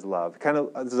God is love.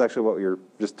 This is actually what we were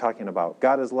just talking about.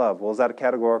 God is love. Well, is that a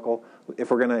categorical? If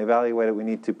we're going to evaluate it, we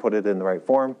need to put it in the right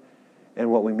form.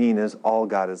 And what we mean is all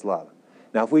God is love.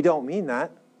 Now, if we don't mean that,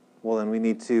 well, then we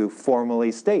need to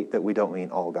formally state that we don't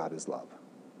mean all God is love.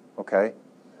 Okay?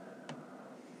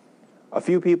 A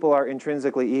few people are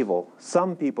intrinsically evil.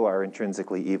 Some people are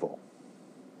intrinsically evil.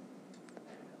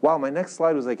 Wow, my next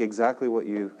slide was like exactly what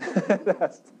you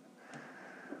asked.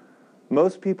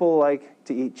 Most people like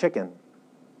to eat chicken.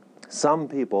 Some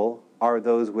people are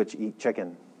those which eat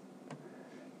chicken.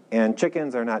 And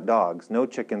chickens are not dogs. No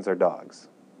chickens are dogs.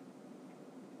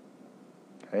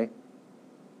 Okay?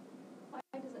 Why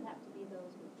does it have to be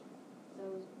those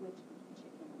which eat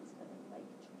chicken instead of like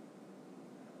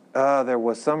chicken? There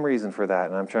was some reason for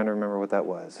that, and I'm trying to remember what that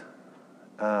was.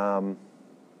 Would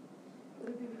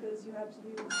it be because you have to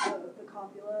use the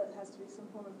copula? It has to be some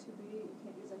form of to be. You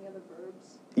can't use any other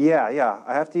verbs. Yeah.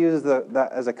 I have to use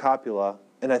that as a copula.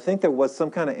 And I think there was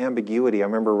some kind of ambiguity. I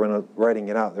remember when I was writing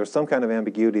it out. There was some kind of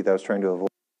ambiguity that I was trying to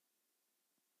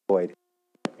avoid.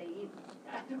 They eat.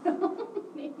 I don't know.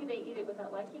 Maybe they eat it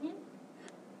without liking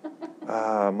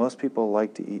it. Most people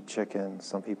like to eat chicken.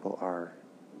 Some people are.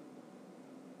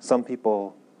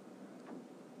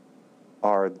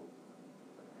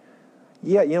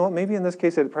 Yeah, you know what? Maybe in this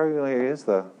case it probably is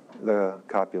the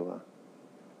copula.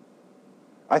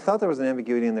 I thought there was an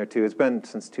ambiguity in there too. It's been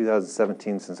since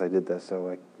 2017 since I did this,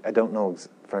 so I don't know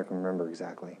if I can remember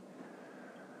exactly.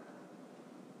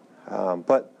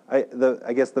 But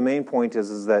I guess the main point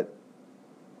is that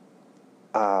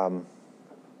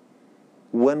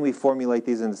when we formulate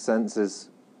these into sentences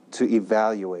to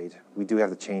evaluate, we do have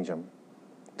to change them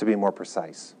to be more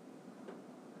precise.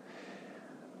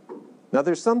 Now,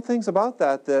 there's some things about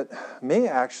that may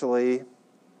actually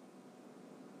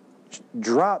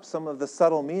drop some of the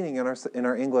subtle meaning in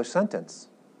our English sentence,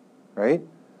 right?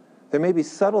 There may be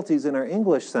subtleties in our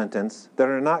English sentence that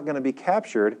are not going to be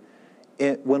captured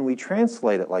when we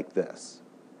translate it like this.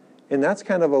 And that's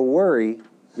kind of a worry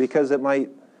because the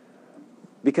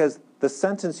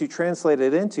sentence you translate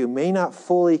it into may not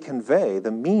fully convey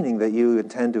the meaning that you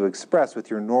intend to express with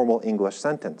your normal English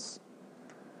sentence.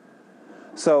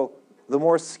 So the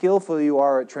more skillful you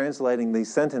are at translating these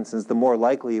sentences, the more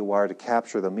likely you are to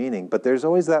capture the meaning. But there's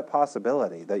always that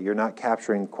possibility that you're not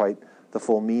capturing quite the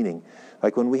full meaning.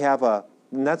 Like when we have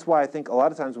and that's why I think a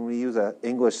lot of times when we use an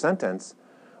English sentence,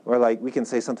 we can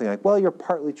say something like, well, you're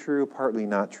partly true, partly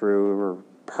not true, or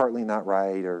partly not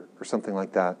right, or something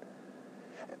like that.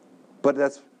 But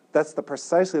that's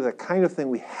precisely the kind of thing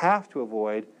we have to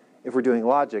avoid if we're doing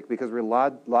logic, because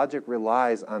logic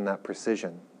relies on that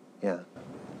precision. Yeah.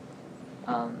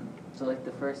 So like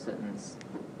the first sentence,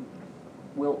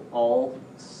 will all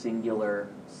singular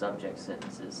subject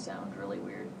sentences sound really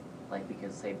weird? Like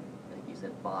because say, like you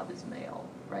said, Bob is male,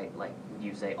 right? Like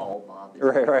you say all Bob is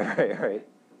Right, male. right.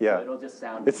 Yeah. So it'll just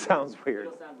sound It sounds weird.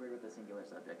 It'll sound weird with a singular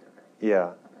subject, okay. Yeah.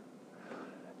 Okay.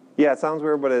 Yeah, it sounds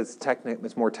weird, but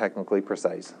it's more technically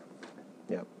precise.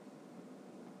 Yep.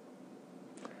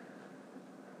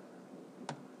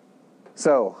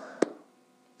 So,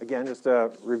 again, just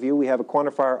a review. We have a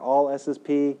quantifier, all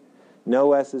SSP, no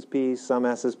SSP, some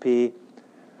SSP.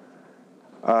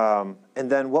 And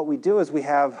then what we do is we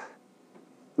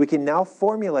can now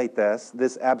formulate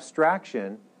this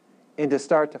abstraction, and to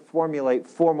start to formulate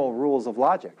formal rules of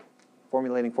logic,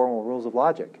 formulating formal rules of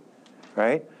logic,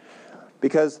 right?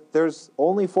 Because there's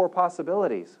only 4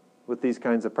 possibilities with these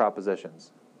kinds of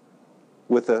propositions,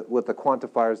 with the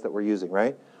quantifiers that we're using,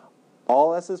 right?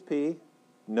 All SSP,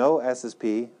 no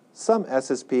SSP, some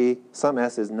SSP, some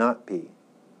S is not P.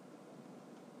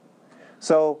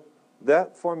 So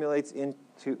that formulates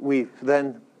into, we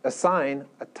then assign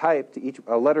a type to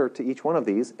a letter to each one of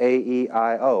these, A, E,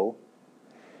 I, O,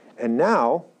 and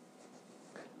now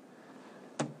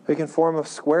we can form a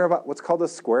square of what's called a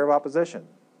square of opposition.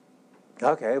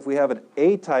 Okay, if we have an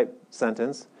A-type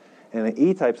sentence and an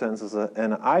E-type sentence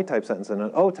and an I-type sentence and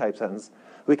an O-type sentence,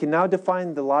 we can now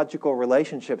define the logical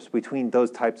relationships between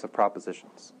those types of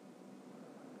propositions.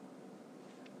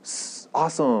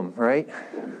 Awesome, right?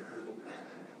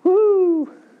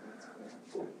 Woo!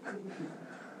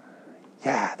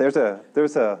 Yeah, there's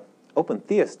a open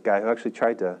theist guy who actually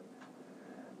tried to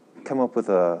come up with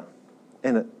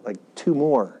like 2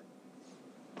 more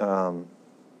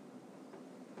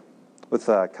with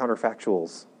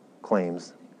counterfactuals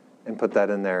claims and put that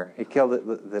in there. He killed it,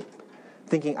 the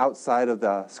thinking outside of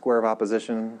the square of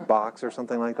opposition box or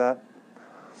something like that.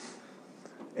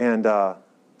 And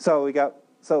so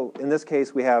in this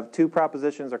case we have 2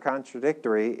 propositions are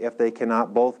contradictory if they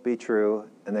cannot both be true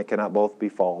and they cannot both be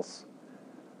false.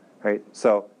 Right?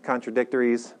 So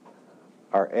contradictories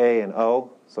are A and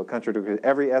O. So contradictory,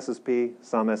 every S is P,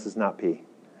 some S is not P.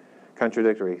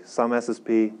 Contradictory, some S is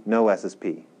P, no S is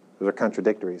P. Those are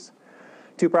contradictories.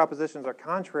 2 propositions are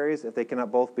contraries if they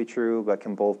cannot both be true but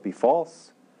can both be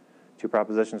false. 2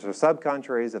 propositions are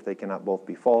subcontraries if they cannot both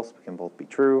be false but can both be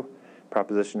true.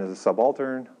 Proposition is a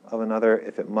subaltern of another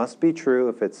if it must be true,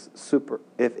 if its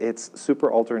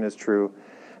superaltern is true,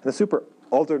 and the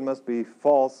superaltern must be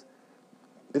false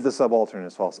if the subaltern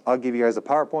is false. I'll give you guys a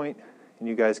PowerPoint, and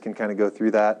you guys can kind of go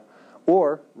through that,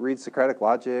 or read Socratic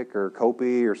Logic or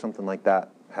Copy or something like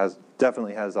that.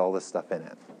 Definitely has all this stuff in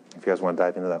it, if you guys want to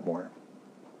dive into that more.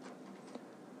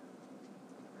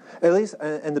 At least,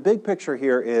 and the big picture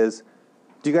here is,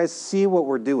 do you guys see what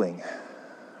we're doing,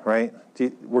 right?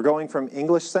 We're going from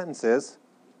English sentences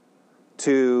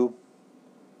to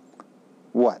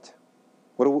what?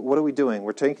 What are we doing?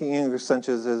 We're taking English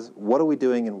sentences, what are we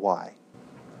doing and why?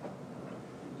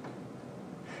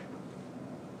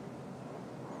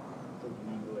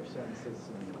 Taking English sentences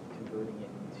and converting it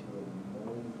into a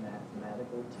more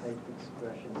mathematical type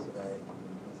expression so that it can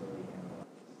be easily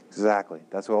analyzed. Exactly.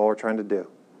 That's what we're trying to do.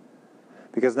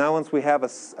 Because now once we have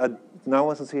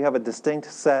a distinct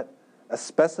set, a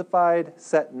specified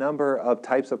set number of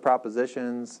types of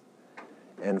propositions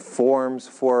and forms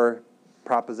for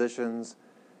propositions,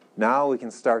 now we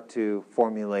can start to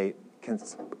formulate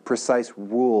precise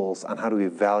rules on how to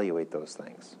evaluate those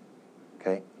things.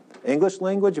 Okay? English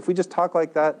language, if we just talk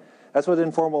like that, that's what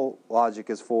informal logic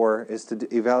is for, is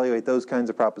to evaluate those kinds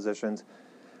of propositions.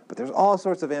 But there's all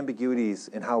sorts of ambiguities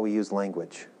in how we use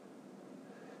language.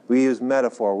 We use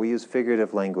metaphor, we use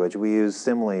figurative language, we use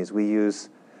similes,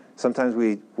 sometimes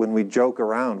when we joke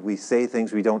around, we say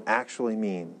things we don't actually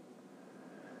mean.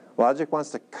 Logic wants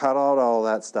to cut out all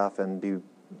that stuff and be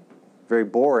very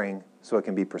boring so it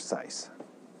can be precise.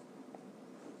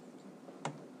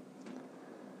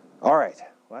 All right.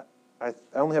 I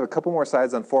only have a couple more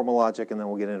slides on formal logic and then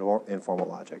we'll get into informal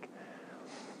logic.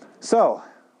 So,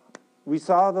 we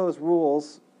saw those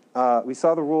rules. We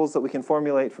saw the rules that we can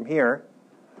formulate from here,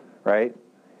 right?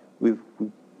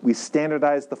 We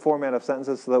standardized the format of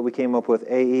sentences so that we came up with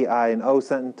A, E, I, and O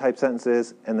type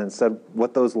sentences, and then said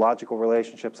what those logical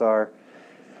relationships are.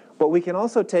 But we can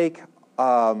also take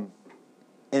and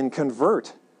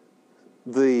convert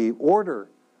the order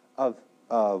of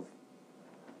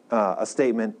a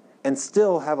statement and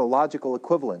still have a logical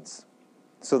equivalence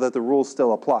so that the rules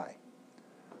still apply.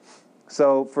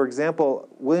 So, for example,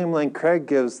 William Lane Craig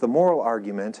gives the moral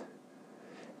argument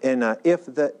in if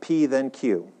that P then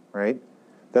Q, right?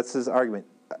 That's his argument.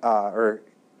 Or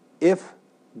if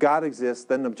God exists,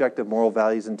 then objective moral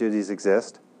values and duties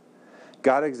exist.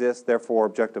 God exists, therefore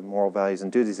objective moral values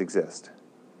and duties exist.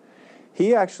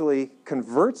 He actually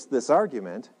converts this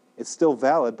argument. It's still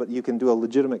valid, but you can do a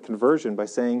legitimate conversion by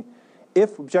saying,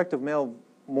 if objective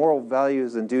moral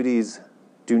values and duties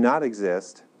do not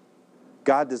exist,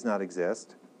 God does not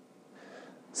exist.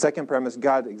 Second premise,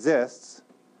 God exists.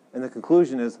 And the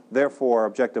conclusion is, therefore,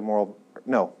 objective moral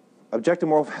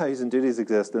values and duties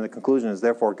exist, and the conclusion is,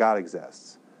 therefore, God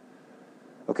exists.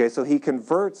 Okay, so he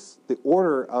converts the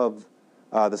order of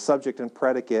the subject and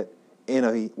predicate in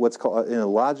a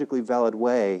logically valid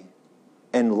way,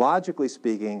 and logically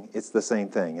speaking, it's the same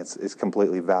thing. It's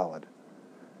completely valid.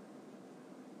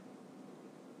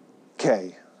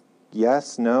 Okay,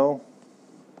 yes, no,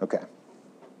 okay.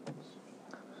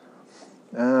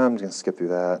 I'm just going to skip through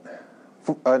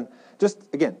that. Just,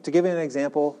 again, to give you an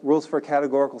example, rules for a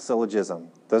categorical syllogism.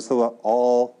 Those are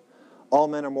all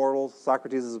men are mortal,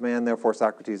 Socrates is a man, therefore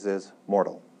Socrates is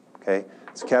mortal. Okay?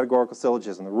 It's a categorical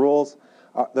syllogism. The rules,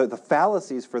 the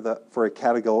fallacies for a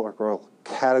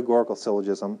categorical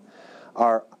syllogism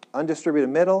are undistributed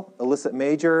middle, illicit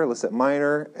major, illicit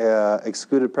minor,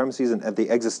 excluded premises, and the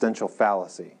existential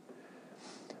fallacy.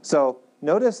 So,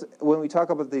 notice when we talk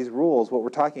about these rules, what we're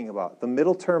talking about. The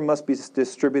middle term must be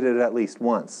distributed at least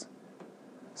once.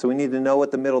 So we need to know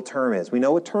what the middle term is. We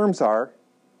know what terms are,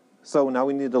 so now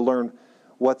we need to learn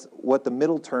what the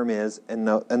middle term is and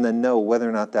then know whether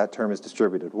or not that term is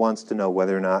distributed once to know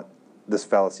whether or not this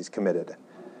fallacy is committed.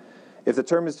 If the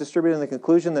term is distributed in the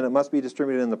conclusion, then it must be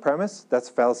distributed in the premise. That's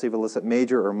fallacy of illicit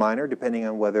major or minor, depending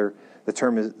on whether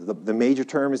the major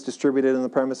term is distributed in the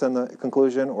premise and the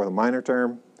conclusion, or the minor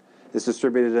term is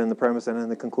distributed in the premise and in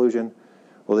the conclusion.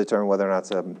 Will determine whether or not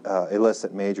it's an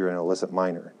illicit major and illicit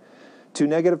minor. Two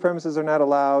negative premises are not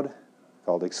allowed,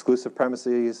 called exclusive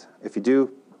premises. If you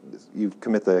do, you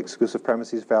commit the exclusive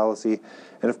premises fallacy.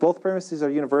 And if both premises are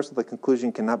universal, the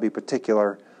conclusion cannot be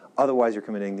particular. Otherwise, you're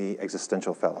committing the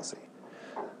existential fallacy.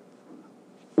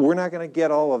 We're not going to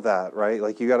get all of that, right?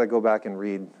 Like, you got to go back and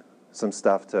read some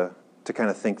stuff to kind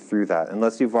of think through that,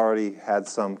 unless you've already had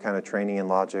some kind of training in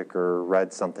logic or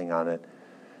read something on it.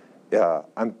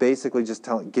 I'm basically just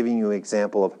giving you an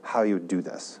example of how you would do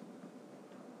this.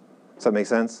 Does that make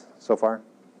sense so far?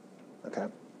 Okay.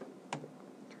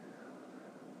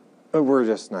 We're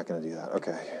just not going to do that.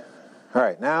 Okay. All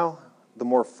right, now the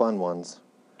more fun ones.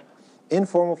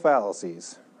 Informal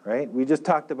fallacies, right? We just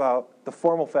talked about the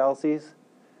formal fallacies,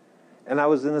 and I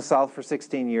was in the South for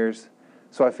 16 years,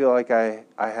 so I feel like I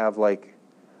have like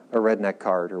a redneck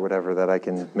card or whatever that I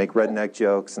can make redneck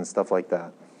jokes and stuff like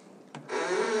that.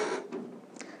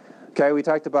 Okay, we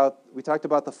talked about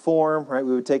the form, right?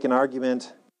 We would take an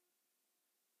argument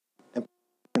and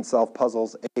can solve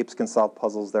puzzles. Apes can solve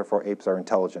puzzles, therefore apes are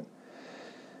intelligent.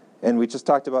 And we just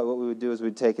talked about what we would do is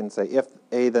we'd take and say, if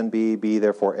A, then B, B,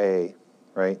 therefore A,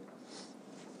 right?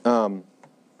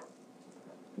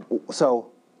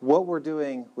 So what we're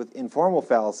doing with informal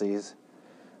fallacies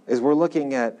is we're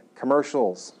looking at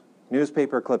commercials,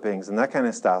 newspaper clippings, and that kind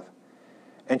of stuff,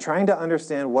 and trying to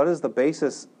understand what is the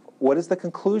basis, what is the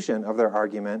conclusion of their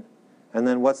argument, and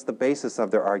then what's the basis of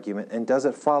their argument, and does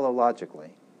it follow logically?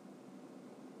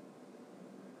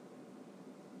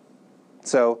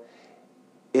 So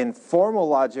in formal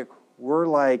logic, we're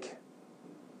like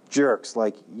jerks.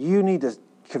 Like, you need to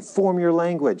conform your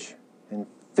language and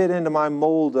fit into my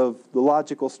mold of the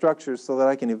logical structures so that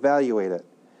I can evaluate it.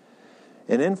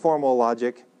 In informal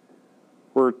logic,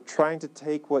 we're trying to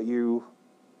take what your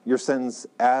sentence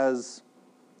as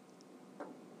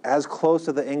close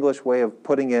to the English way of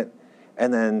putting it,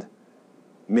 and then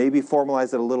maybe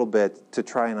formalize it a little bit to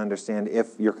try and understand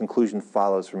if your conclusion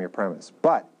follows from your premise.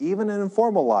 But even in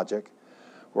informal logic,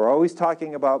 we're always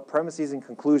talking about premises and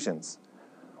conclusions,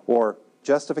 or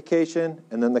justification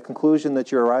and then the conclusion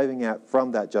that you're arriving at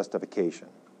from that justification.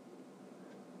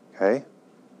 Okay?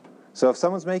 So if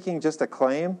someone's making just a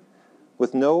claim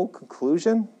with no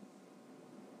conclusion,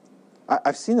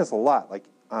 I've seen this a lot, like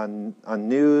on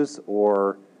news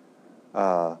or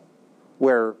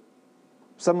where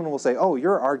someone will say, "Oh,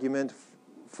 your argument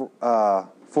for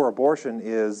abortion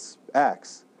is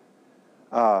X,"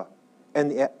 and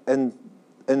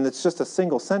it's just a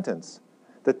single sentence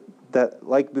that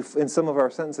like in some of our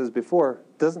sentences before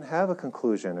doesn't have a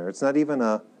conclusion, or it's not even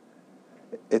a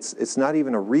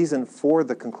reason for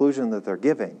the conclusion that they're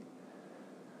giving.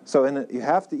 So you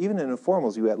have to, even in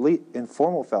informals, you at least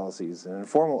informal fallacies and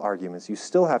informal arguments, you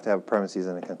still have to have premises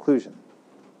and a conclusion.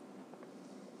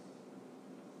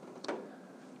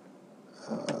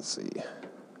 Let's see.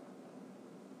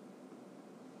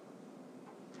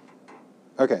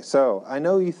 Okay, so I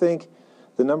know you think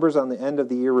the numbers on the end of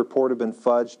the year report have been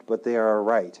fudged, but they are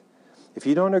right. If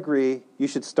you don't agree, you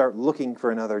should start looking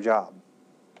for another job.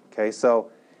 Okay, so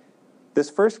this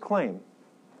first claim,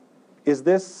 is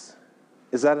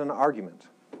that an argument?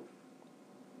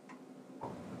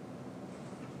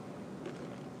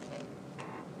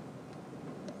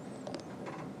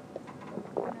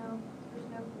 No, there's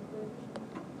no conclusion.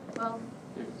 Well,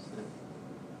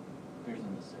 There's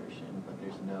an assertion, but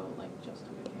there's no like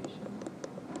justification.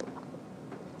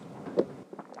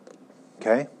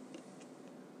 Okay.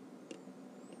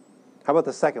 How about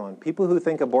the second one? People who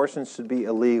think abortion should be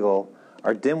illegal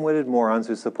are dim-witted morons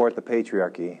who support the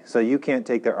patriarchy, so you can't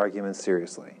take their arguments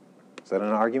seriously. Is that an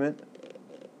argument?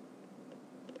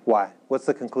 Why? What's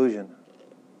the conclusion?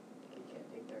 You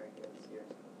can't take their arguments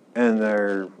seriously. And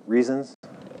their reasons?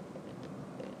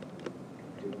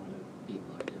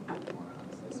 People are dim-witted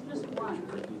morons. It's just one.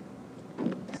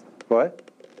 What?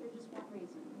 There's just one reason.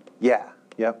 Yeah.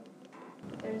 Yep.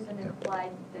 There's an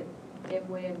implied that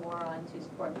dim-witted morons who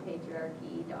support the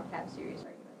patriarchy don't have serious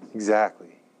arguments.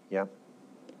 Exactly. Yep.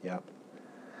 Yep.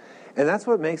 And that's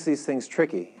what makes these things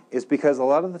tricky, is because a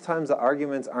lot of the times the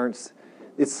arguments aren't,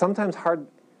 it's sometimes hard.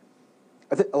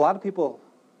 A lot of people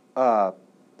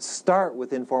start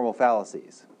with informal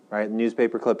fallacies, right?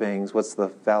 Newspaper clippings, what's the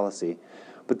fallacy?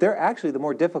 But they're actually the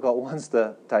more difficult ones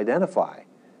to identify.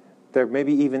 They're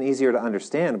maybe even easier to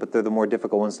understand, but they're the more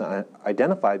difficult ones to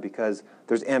identify because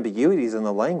there's ambiguities in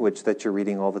the language that you're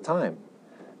reading all the time.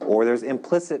 Or there's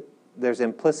implicit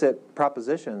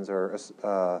propositions or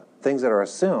things that are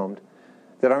assumed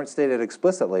that aren't stated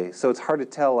explicitly. So it's hard to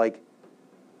tell, like,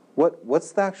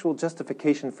 what's the actual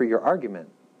justification for your argument?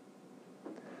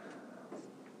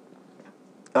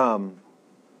 So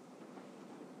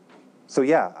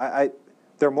yeah,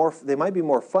 they might be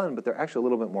more fun, but they're actually a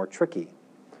little bit more tricky.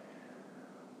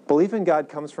 Belief in God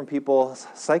comes from people's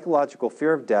psychological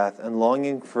fear of death and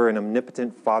longing for an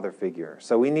omnipotent father figure.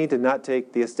 So we need to not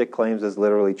take theistic claims as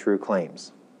literally true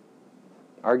claims.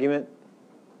 Argument?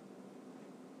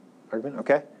 Argument?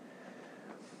 Okay.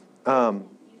 The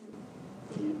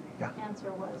Yeah.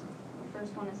 answer was, the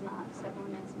first one is not, second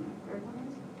one is, and the third one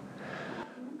is?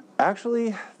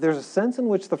 Actually, there's a sense in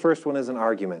which the first one is an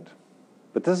argument.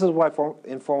 But this is why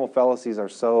informal fallacies are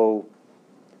so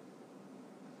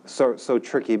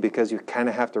tricky, because you kind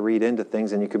of have to read into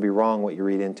things and you could be wrong what you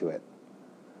read into it.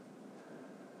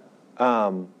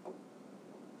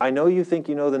 I know you think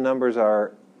you know the numbers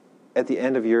are at the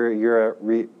end of your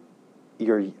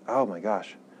oh my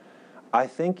gosh. I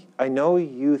know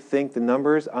you think the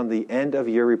numbers on the end of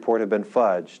your report have been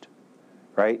fudged,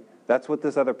 right? That's what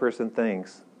this other person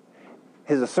thinks.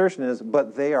 His assertion is,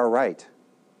 but they are right.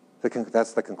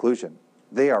 That's the conclusion.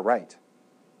 They are right.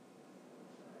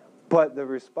 But the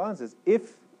response is,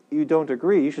 if you don't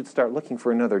agree, you should start looking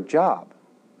for another job,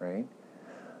 right?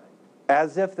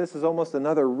 As if this is almost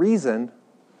another reason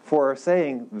for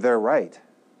saying they're right.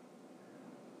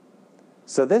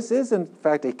 So this is, in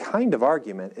fact, a kind of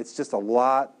argument. It's just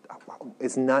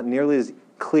it's not nearly as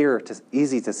clear,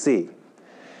 easy to see.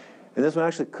 And this one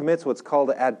actually commits what's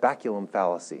called an ad baculum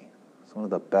fallacy. It's one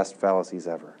of the best fallacies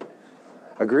ever.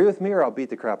 Agree with me or I'll beat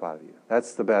the crap out of you.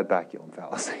 That's the ad baculum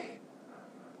fallacy.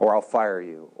 Or I'll fire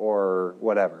you, or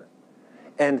whatever.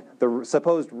 And the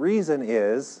supposed reason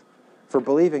for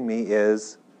believing me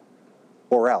is,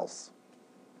 or else.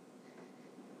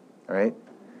 All right?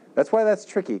 That's why that's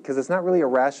tricky, because it's not really a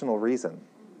rational reason.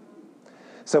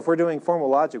 So if we're doing formal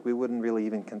logic, we wouldn't really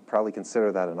even probably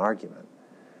consider that an argument.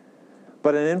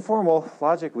 But in informal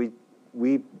logic, we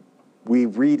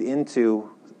read into,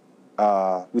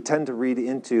 we tend to read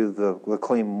into the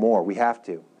claim more. We have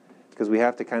to, because we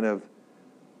have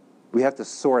to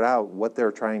sort out what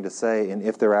they're trying to say and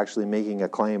if they're actually making a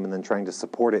claim and then trying to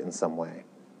support it in some way.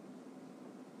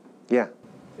 Yeah?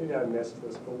 Maybe I missed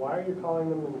this, but why are you calling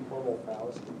them informal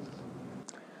fallacies?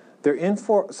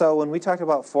 So when we talk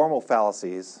about formal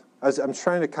fallacies, I'm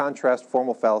trying to contrast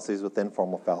formal fallacies with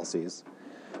informal fallacies.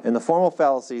 And the formal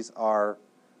fallacies are,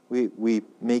 we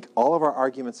make all of our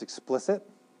arguments explicit.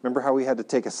 Remember how we had to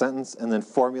take a sentence and then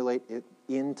formulate it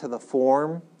into the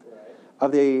form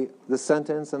of the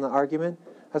sentence and the argument?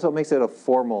 That's what makes it a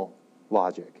formal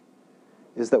logic,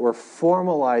 is that we're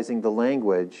formalizing the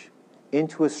language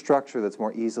into a structure that's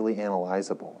more easily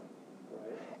analyzable.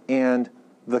 And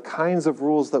the kinds of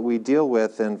rules that we deal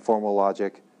with in formal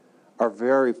logic are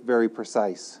very, very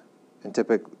precise. And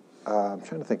I'm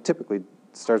trying to think, typically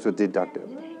starts with deductive.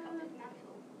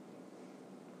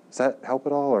 Does that help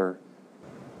at all, or?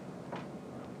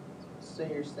 So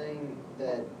you're saying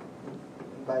that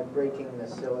by breaking the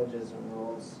syllogism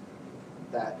rules,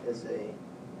 that is a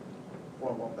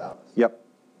formal fallacy? Yep.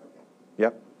 Okay.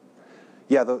 Yep.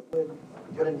 Yeah,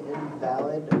 Would an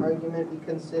invalid argument be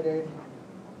considered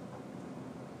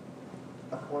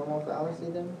a formal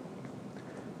fallacy then?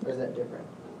 Or is that different?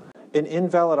 an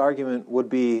invalid argument would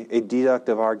be a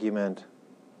deductive argument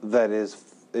that is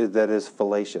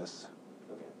fallacious.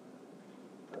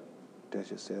 Did I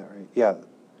just say that right? Yeah.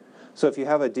 So if you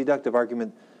have a deductive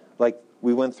argument, like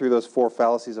we went through those 4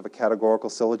 fallacies of a categorical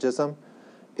syllogism,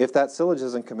 if that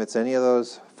syllogism commits any of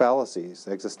those fallacies,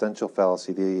 the existential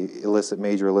fallacy, the illicit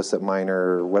major, illicit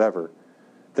minor, or whatever,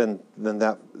 then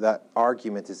that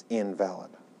argument is invalid.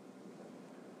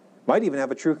 Might even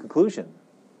have a true conclusion,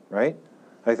 right?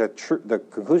 Like the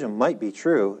conclusion might be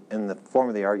true, and the form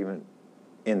of the argument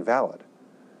invalid.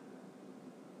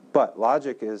 But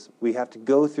logic is we have to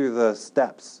go through the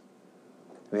steps.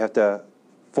 We have to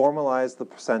formalize the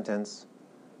sentence,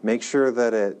 make sure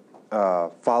that it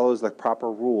follows the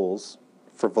proper rules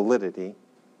for validity,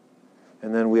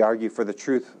 and then we argue for the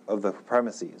truth of the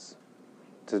premises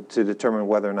to determine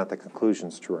whether or not the conclusion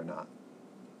is true or not.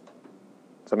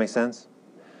 Does that make sense?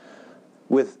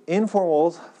 With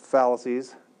informal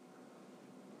fallacies,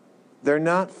 they're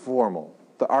not formal.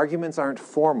 The arguments aren't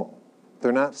formal.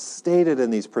 They're not stated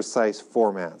in these precise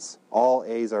formats. All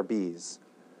A's are B's,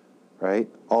 right?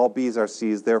 All B's are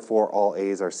C's, therefore all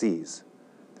A's are C's.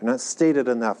 They're not stated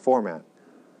in that format.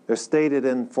 They're stated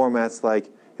in formats like,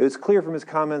 it was clear from his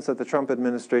comments that the Trump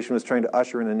administration was trying to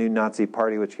usher in a new Nazi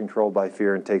party which is controlled by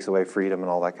fear and takes away freedom and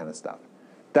all that kind of stuff.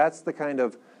 That's the kind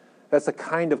of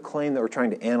claim that we're trying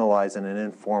to analyze in an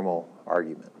informal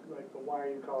argument. Right, but why are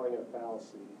you calling it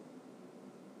fallacy?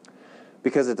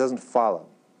 Because it doesn't follow,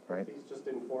 right? These just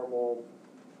informal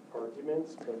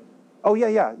arguments, but Oh,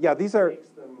 yeah. These are. makes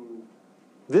them.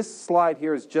 This slide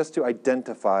here is just to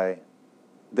identify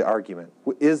the argument.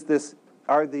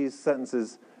 Are these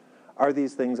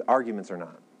things arguments or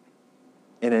not?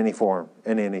 In any form,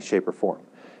 in any shape or form.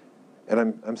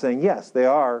 And I'm saying yes, they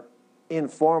are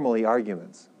informally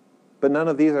arguments. But none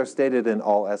of these are stated in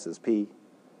all S's P,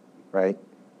 right?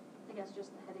 I guess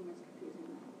just the heading is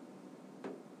confusing.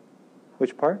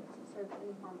 Which part? It says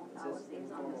informal It says fallacies on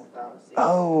informal this. fallacy.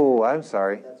 Oh, I'm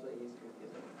sorry. That's what he's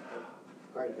confusing.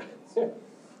 Arguments.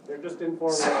 They're just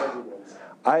informal arguments.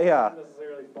 Yeah. Not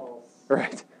necessarily false.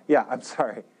 Right. Yeah, I'm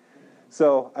sorry.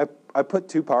 So I put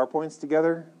 2 PowerPoints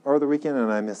together over the weekend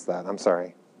and I missed that. I'm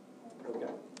sorry. Okay,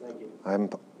 thank you.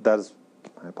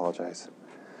 I apologize.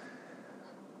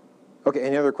 Okay,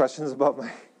 any other questions about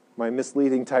my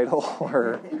misleading title?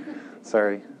 Or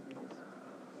sorry.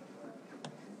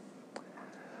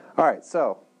 All right,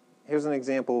 so here's an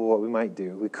example of what we might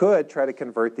do. We could try to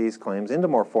convert these claims into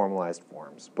more formalized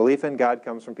forms. Belief in God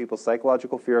comes from people's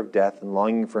psychological fear of death and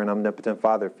longing for an omnipotent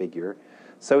father figure.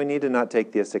 So we need to not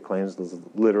take theistic claims as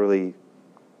literally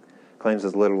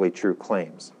true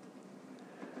claims.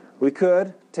 We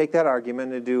could take that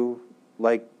argument and do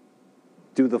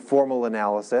the formal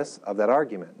analysis of that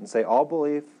argument and say all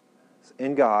beliefs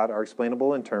in God are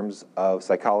explainable in terms of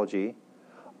psychology.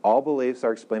 All beliefs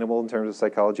are explainable in terms of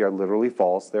psychology are literally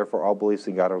false. Therefore, all beliefs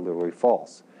in God are literally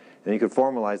false. And you could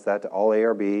formalize that to all A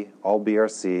are B, all B are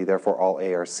C. Therefore, all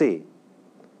A are C.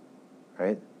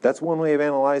 Right? That's one way of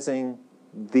analyzing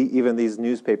even these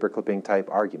newspaper clipping type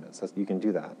arguments. You can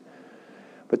do that.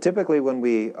 But typically, when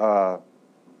we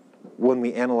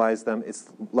analyze them, it's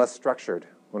less structured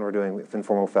when we're doing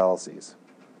informal fallacies.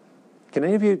 Do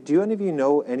any of you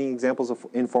know any examples of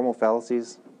informal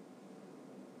fallacies?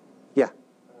 Yeah.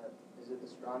 Is it the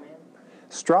straw man?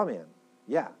 Straw man,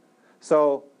 yeah.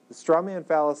 So the straw man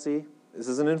fallacy, this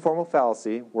is an informal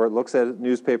fallacy where it looks at a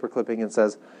newspaper clipping and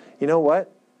says, you know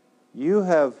what? You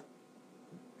have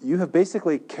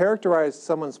basically characterized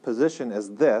someone's position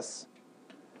as this,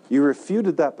 you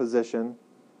refuted that position,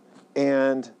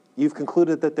 and you've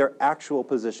concluded that their actual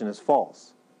position is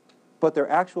false. But their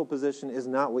actual position is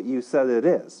not what you said it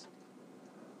is.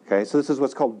 Okay, so this is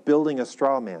what's called building a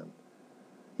straw man.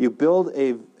 You build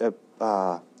a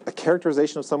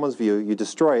characterization of someone's view, you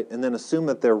destroy it, and then assume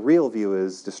that their real view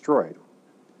is destroyed.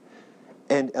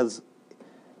 And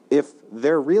if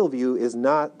their real view is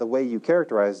not the way you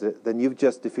characterized it, then you've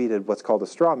just defeated what's called a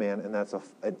straw man, and that's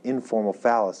an informal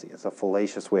fallacy. It's a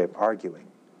fallacious way of arguing.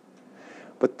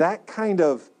 But that kind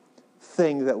of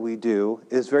thing that we do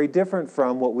is very different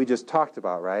from what we just talked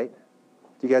about, right?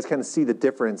 Do you guys kind of see the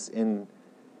difference in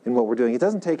what we're doing? It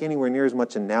doesn't take anywhere near as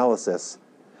much analysis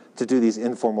to do these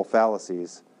informal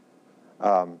fallacies.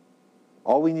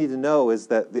 All we need to know is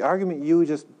that the argument you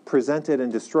just presented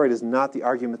and destroyed is not the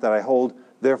argument that I hold,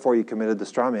 therefore you committed the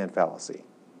straw man fallacy.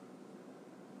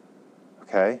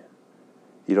 Okay?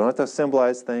 You don't have to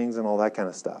symbolize things and all that kind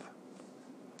of stuff.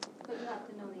 But you have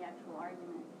to know the actual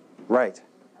argument. Right.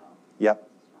 Yep,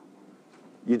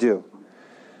 you do.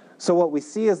 So what we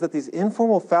see is that these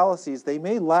informal fallacies, they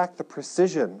may lack the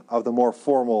precision of the more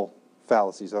formal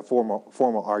fallacies, or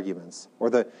formal arguments,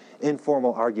 or the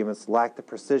informal arguments lack the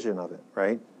precision of it,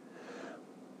 right?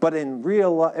 But in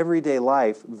real everyday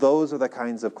life, those are the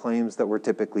kinds of claims that we're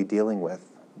typically dealing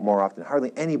with more often.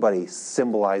 Hardly anybody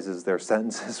symbolizes their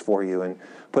sentences for you and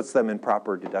puts them in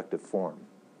proper deductive form.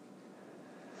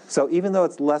 So even though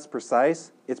it's less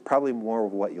precise, it's probably more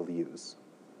of what you'll use.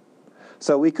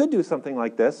 So we could do something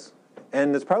like this,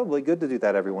 and it's probably good to do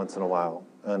that every once in a while.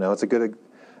 I know it's a good,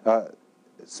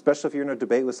 especially if you're in a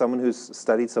debate with someone who's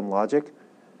studied some logic,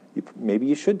 maybe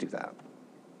you should do that.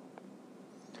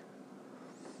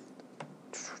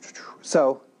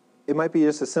 So it might be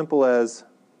just as simple as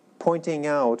pointing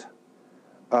out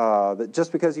that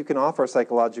just because you can offer a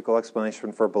psychological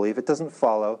explanation for a belief, it doesn't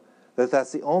follow that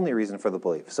that's the only reason for the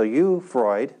belief. So you,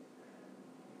 Freud,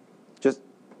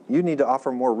 you need to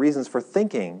offer more reasons for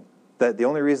thinking that the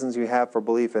only reasons you have for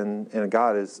belief in a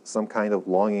God is some kind of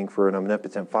longing for an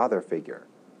omnipotent father figure.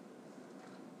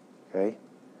 Okay?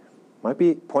 Might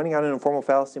be pointing out an informal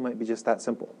fallacy might be just that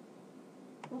simple.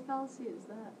 What fallacy is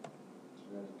that?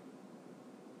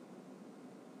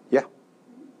 Yeah.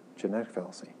 Genetic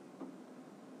fallacy.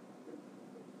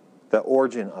 The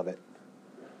origin of it.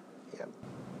 Yeah.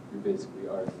 You're basically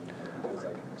arguing because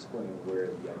I can explain where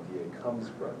the idea comes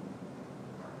from,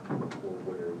 or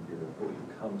where your belief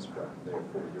comes from,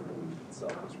 therefore your belief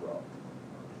itself is wrong.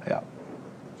 Yeah.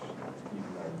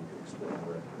 Even though you can explain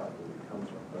where my belief comes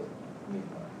from, doesn't mean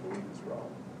my belief is wrong.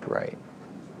 Right.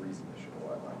 Use a reason to show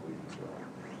why my belief is wrong.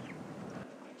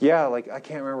 Yeah, like I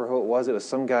can't remember who it was. It was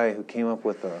some guy who came up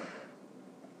with a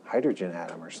hydrogen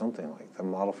atom or something, like the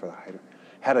model for the hydrogen.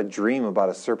 Had a dream about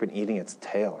a serpent eating its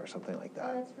tail or something like that.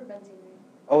 Oh, that's for benzene ring.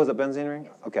 Oh, was it benzene ring?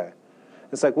 Okay.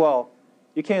 It's like, well,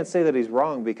 you can't say that he's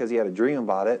wrong because he had a dream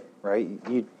about it, right?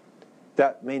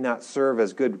 That may not serve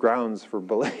as good grounds for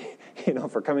belief,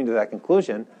 for coming to that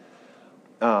conclusion.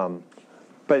 But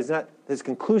it's not. His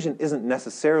conclusion isn't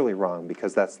necessarily wrong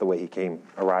because that's the way he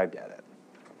arrived at it.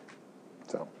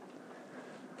 So,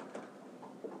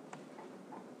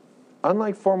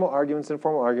 unlike formal arguments,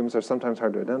 informal arguments are sometimes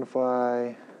hard to identify.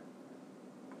 I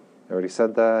already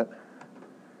said that.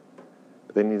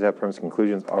 But they need to have premise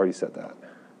conclusions. Already said that.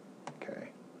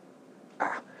 Okay.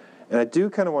 And I do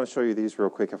kind of want to show you these real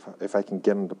quick if I can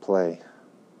get them to play,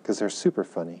 because they're super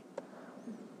funny.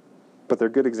 But they're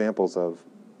good examples of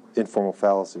informal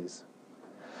fallacies.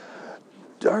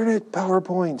 Darn it,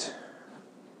 PowerPoint.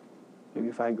 Maybe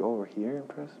if I go over here and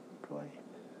press play.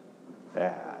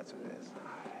 Yeah, that's what it is.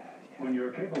 When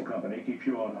your cable company keeps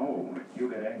you on hold, you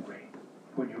get angry.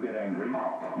 When you get angry,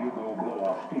 you go blow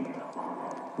off steam.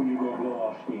 When you go blow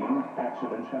off steam,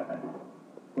 accidents happen.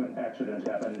 When accidents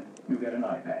happen, you get an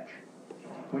eye patch.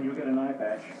 When you get an eye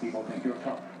patch, people think you're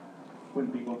tough. When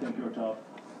people think you're tough,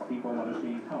 people want to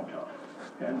see how tough.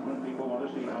 And when people want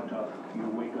to see how tough, you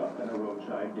wake up in a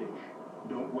roadside ditch.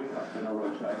 Don't wake up in a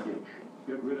roadside ditch.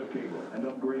 Get rid of cable and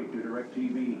upgrade to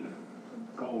DirecTV.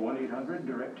 Call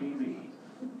 1-800-DirecTV.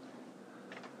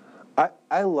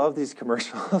 I love these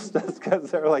commercials just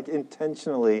because they're like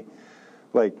intentionally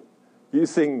like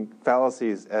using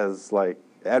fallacies as like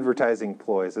advertising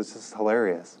ploys. It's just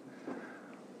hilarious.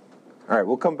 All right,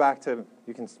 we'll come back to,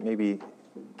 you can maybe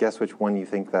guess which one you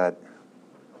think that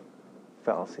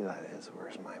fallacy that is.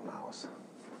 Where's my mouse?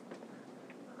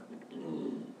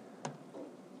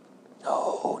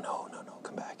 No,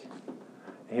 come back.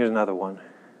 And here's another one.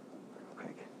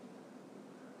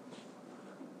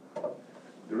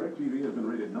 DirecTV has been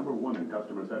rated #1 in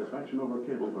customer satisfaction over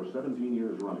cable for 17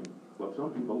 years running. But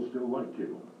some people still like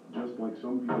cable, just like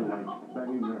some people like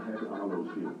banging their head on a low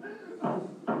ceiling.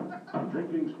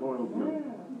 Drinking spoiled milk,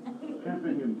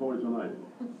 camping in poison ivy,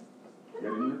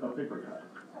 getting a paper cut,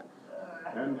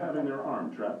 and having their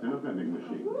arm trapped in a vending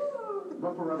machine.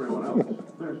 But for everyone else,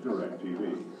 there's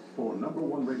DirecTV. For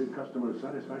 #1 rated customer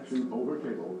satisfaction over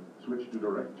cable, switch to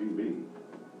DirecTV.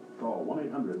 Call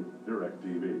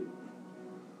 1-800-DirecTV.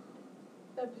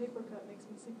 That paper cut makes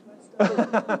me sick to my stomach.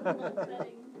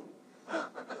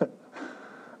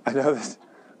 I know this.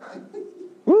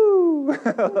 Woo!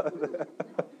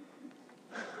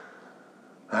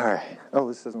 All right. Oh,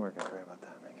 this doesn't work. Sorry about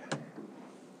that. Okay.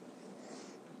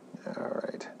 All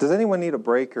right. Does anyone need a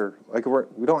break or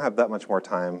we don't have that much more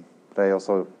time? But I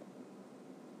also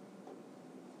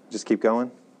just keep going.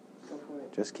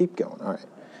 Just keep going. All right.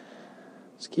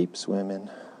 Just keep swimming.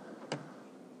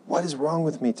 What is wrong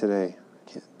with me today?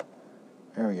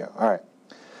 There we go. All right.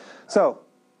 So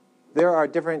there are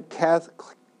different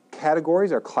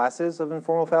categories or classes of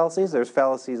informal fallacies. There's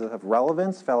fallacies of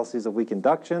relevance, fallacies of weak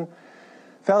induction,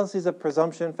 fallacies of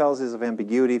presumption, fallacies of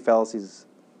ambiguity, fallacies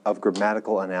of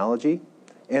grammatical analogy,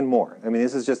 and more. I mean,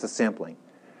 this is just a sampling.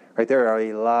 Right? There are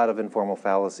a lot of informal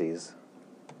fallacies.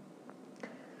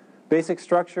 Basic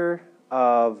structure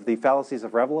of the fallacies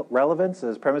of relevance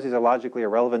is premises are logically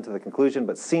irrelevant to the conclusion,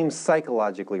 but seem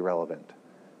psychologically relevant.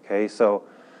 Okay, so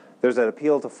there's an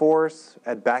appeal to force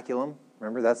ad baculum.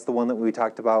 Remember, that's the one that we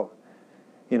talked about.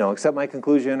 You know, accept my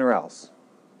conclusion or else.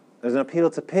 There's an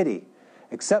appeal to pity.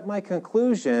 Accept my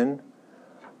conclusion,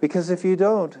 because if you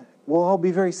don't, we'll all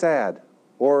be very sad.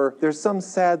 Or there's some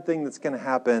sad thing that's going to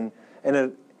happen,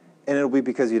 and it'll be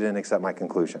because you didn't accept my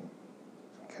conclusion.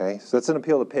 Okay, so that's an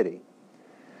appeal to pity.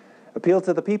 Appeal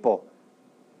to the people.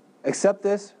 Accept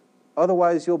this,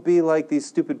 otherwise you'll be like these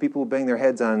stupid people who bang their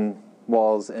heads on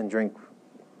walls and drink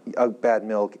bad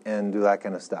milk and do that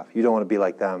kind of stuff. You don't want to be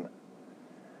like them.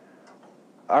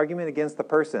 Argument against the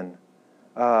person.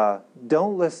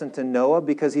 Don't listen to Noah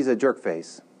because he's a jerk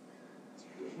face.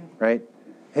 Right?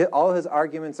 All his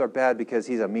arguments are bad because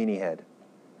he's a meanie head.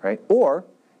 Right? Or,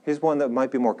 here's one that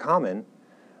might be more common.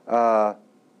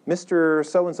 Mr.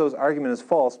 So-and-so's argument is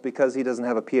false because he doesn't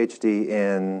have a PhD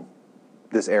in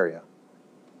this area.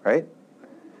 Right?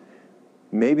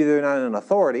 Maybe they're not an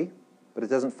authority, but it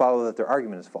doesn't follow that their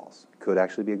argument is false. It could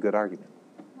actually be a good argument.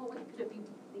 Well, could it be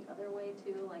the other way,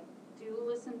 too? Like, do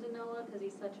listen to Noah because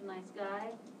he's such a nice guy?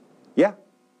 Yeah.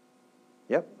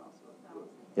 Yep. It's also a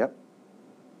fallacy. Yep.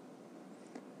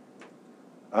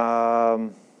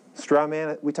 Straw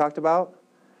man we talked about.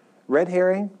 Red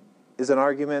herring is an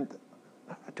argument.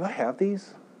 Do I have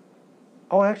these?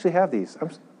 Oh, I actually have these.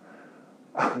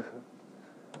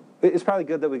 It's probably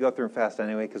good that we go through them fast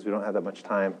anyway because we don't have that much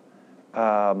time.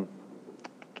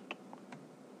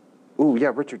 Ooh,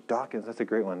 yeah, Richard Dawkins. That's a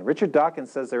great one. Richard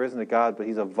Dawkins says there isn't a God, but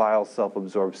he's a vile,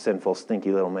 self-absorbed, sinful,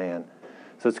 stinky little man.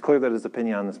 So it's clear that his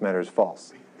opinion on this matter is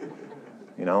false.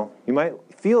 You know, you might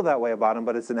feel that way about him,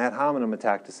 but it's an ad hominem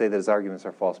attack to say that his arguments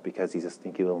are false because he's a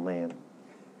stinky little man.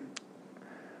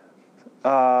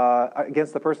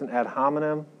 Against the person, ad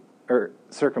hominem, or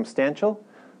circumstantial.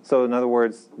 So in other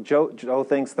words, Joe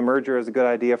thinks the merger is a good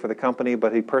idea for the company,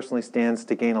 but he personally stands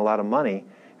to gain a lot of money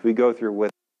if we go through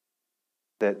with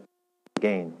that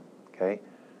gain. Okay,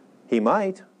 he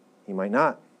might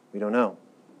not. We don't know.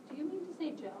 Do you mean to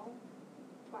say Joe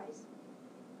twice?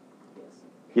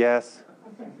 Yes.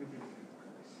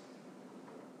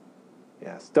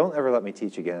 Yes. Don't ever let me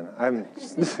teach again. I'm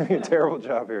just doing a terrible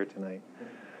job here tonight.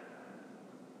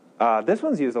 This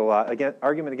one's used a lot. Again,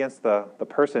 argument against the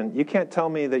person. You can't tell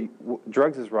me that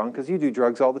drugs is wrong because you do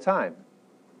drugs all the time.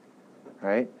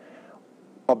 Right?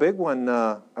 A big one,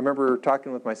 I remember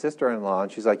talking with my sister-in-law,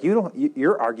 and she's like,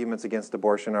 your arguments against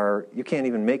abortion you can't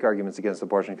even make arguments against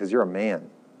abortion because you're a man.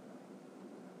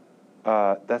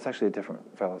 That's actually a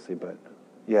different fallacy, but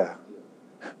yeah.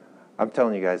 I'm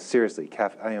telling you guys, seriously,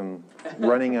 I am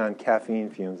running on caffeine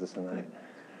fumes this night.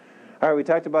 All right, we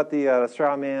talked about the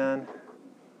straw man.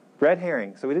 Red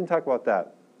herring. So we didn't talk about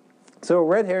that. So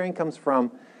red herring comes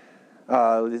from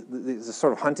this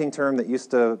sort of hunting term that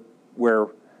used to where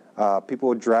people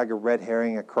would drag a red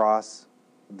herring across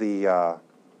the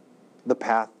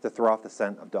path to throw off the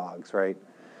scent of dogs, right?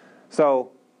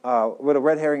 So what a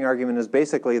red herring argument is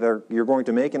basically you're going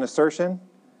to make an assertion,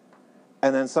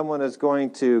 and then someone is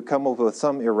going to come up with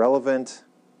some irrelevant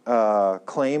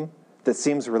claim that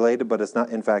seems related, but it's not,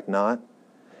 in fact, not.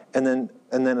 And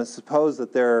then suppose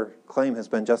that their claim has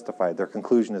been justified, their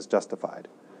conclusion is justified.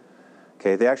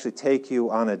 Okay, they actually take you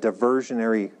on a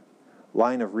diversionary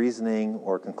line of reasoning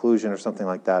or conclusion or something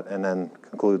like that, and then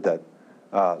conclude that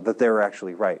that they were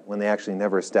actually right when they actually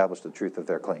never established the truth of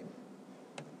their claim.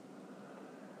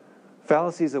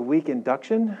 Fallacies of weak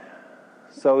induction.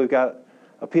 So we've got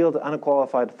appeal to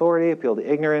unqualified authority, appeal to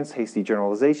ignorance, hasty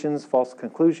generalizations, false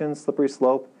conclusions, slippery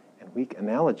slope, and weak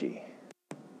analogy.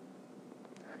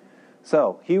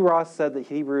 So, Hugh Ross said that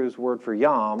Hebrew's word for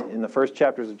yom in the first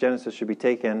chapters of Genesis should be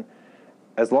taken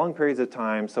as long periods of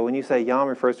time. So when you say yom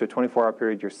refers to a 24-hour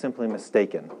period, you're simply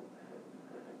mistaken.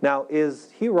 Now,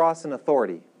 is Hugh Ross an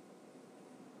authority?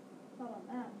 Not on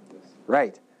that.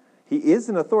 Right. He is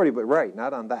an authority, but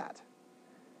not on that.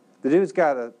 The dude's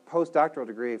got a postdoctoral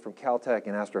degree from Caltech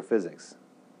in astrophysics.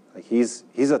 Like he's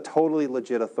a totally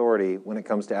legit authority when it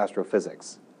comes to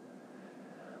astrophysics.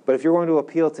 But if you're going to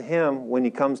appeal to him when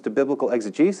it comes to biblical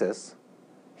exegesis,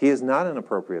 he is not an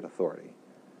appropriate authority.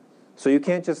 So you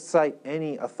can't just cite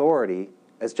any authority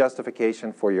as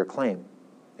justification for your claim.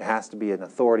 It has to be an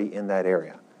authority in that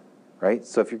area, right?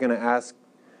 So if you're going to ask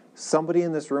somebody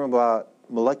in this room about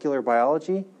molecular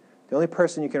biology, The only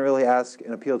person you can really ask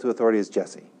an appeal to authority is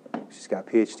Jessie. She's got a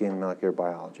PhD in molecular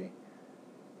biology.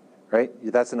 Right?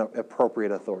 That's an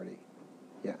appropriate authority.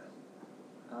 Yeah.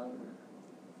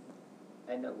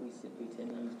 I know we tend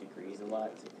to use degrees a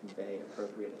lot to convey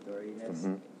appropriate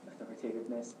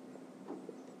authoritativeness.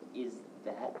 Is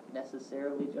that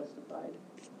necessarily justified?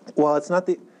 Well, it's not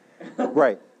the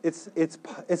right.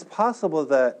 It's possible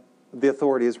that the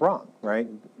authority is wrong, right?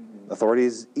 Mm-hmm.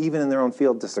 Authorities, even in their own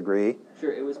field, disagree.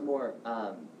 Sure. It was more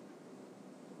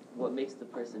what makes the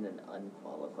person an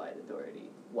unqualified authority.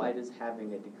 Why does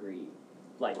having a degree,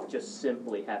 like just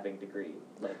simply having a degree,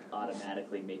 like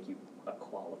automatically make you a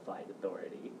qualified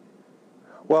authority?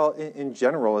 Well, in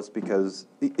general, it's because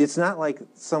it's not like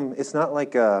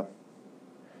a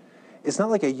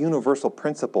universal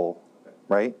principle,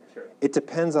 right? Sure. It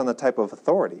depends on the type of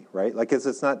authority, right? Like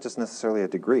it's not just necessarily a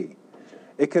degree.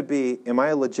 It could be, am I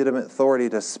a legitimate authority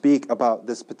to speak about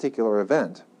this particular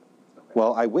event? Okay.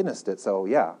 Well, I witnessed it, so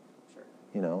yeah. Sure.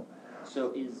 You know.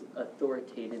 So is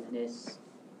authoritativeness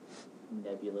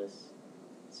nebulous,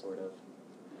 sort of?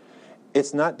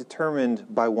 It's not determined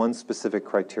by one specific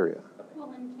criteria.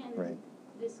 Well, and can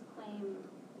this claim,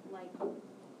 like,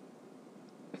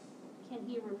 can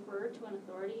he refer to an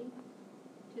authority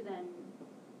to then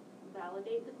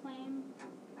validate the claim?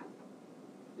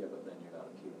 Yeah, but then you're not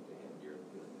appealing to him, you're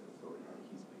appealing to the authority that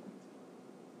he's making.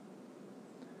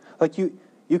 Like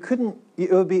you couldn't,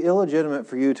 it would be illegitimate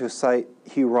for you to cite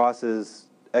Hugh Ross's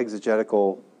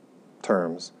exegetical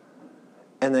terms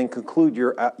and then conclude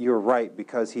you're right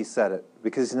because he said it,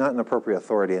 because he's not an appropriate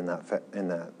authority in that. But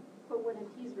what if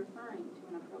he's referring to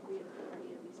an appropriate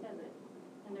authority as he says it,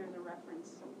 and there's a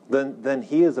reference? Then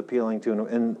he is appealing to,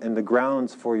 and the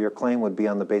grounds for your claim would be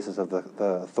on the basis of the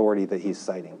authority that he's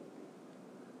citing.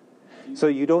 So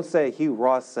you don't say Hugh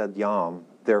Ross said yam,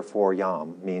 therefore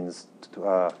yam means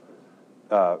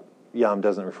yam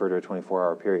doesn't refer to a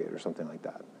 24-hour period or something like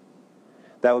that.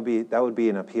 That would be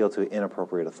an appeal to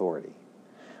inappropriate authority.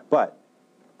 But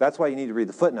that's why you need to read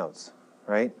the footnotes,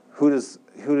 right? Who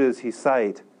does he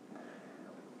cite?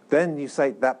 Then you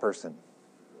cite that person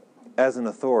as an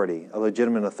authority, a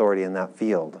legitimate authority in that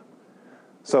field.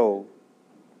 So,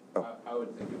 I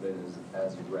would think of it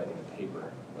as writing a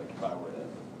paper. Like if I were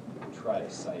to try to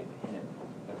cite him,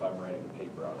 if I'm writing a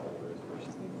paper on Old Earth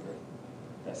versus New Earth,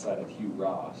 and I cited Hugh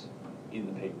Ross in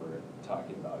the paper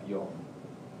talking about Yom,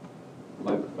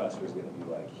 my professor is going to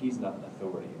be like, he's not an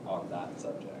authority on that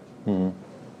subject. mm-hmm.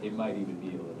 It might even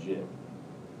be a legit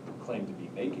claim to be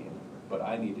making, but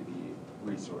I need to be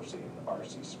resourcing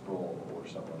R.C. Sproul or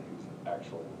someone who's an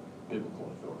actual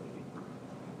biblical authority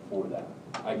for that.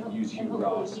 I can use Hugh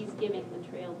Ross. He's giving the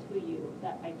trail to you,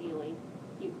 that ideally,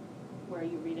 where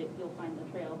you read it, you'll find the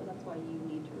trail, but that's why you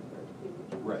need to refer to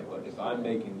people. Right, but if I'm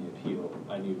making the appeal,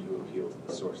 I need to appeal to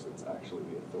the source that's actually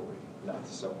the authority, not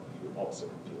to someone who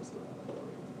also appeals to that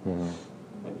authority.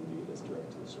 Mm-hmm. And you be as direct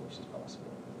to the source as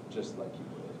possible, just like you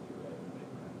would if you were writing a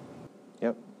paper.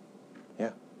 Yep.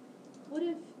 Yeah. What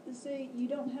if, say, you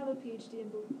don't have a PhD in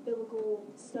biblical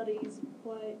studies,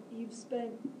 but you've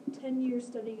spent 10 years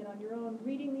studying it on your own,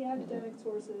 reading the academic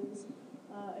sources,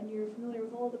 and you're familiar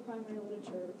with all the primary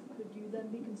literature? Could you then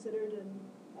be considered an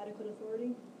adequate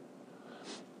authority?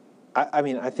 I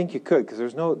mean, I think you could, because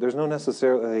there's no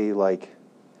necessarily like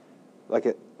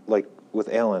with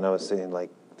Alan, I was saying, like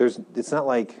it's not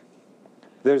like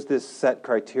there's this set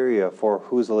criteria for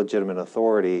who's a legitimate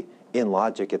authority in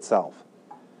logic itself.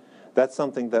 That's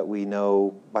something that we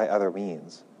know by other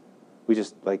means. We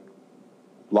just, like,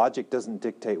 logic doesn't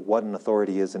dictate what an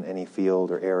authority is in any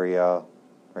field or area,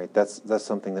 right? That's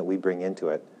something that we bring into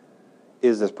it.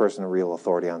 Is this person a real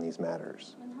authority on these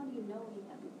matters? And how do you know he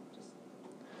hasn't?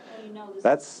 How do you know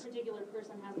this particular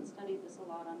person hasn't studied this a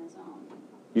lot on his own?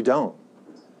 You don't.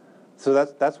 So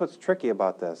that's what's tricky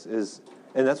about this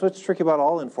and that's what's tricky about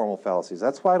all informal fallacies.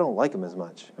 That's why I don't like them as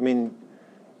much. I mean,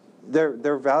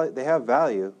 they have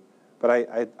value, but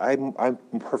I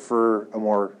prefer a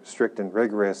more strict and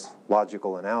rigorous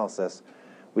logical analysis,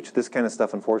 which this kind of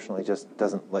stuff unfortunately just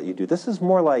doesn't let you do. This is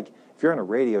more like if you're on a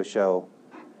radio show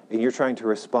and you're trying to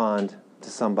respond to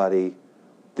somebody,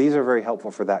 these are very helpful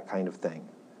for that kind of thing.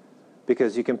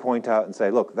 Because you can point out and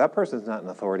say, look, that person's not an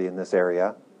authority in this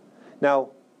area.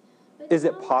 Now, is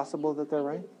it possible that they're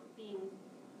right?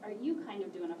 Are you kind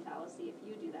of doing a fallacy if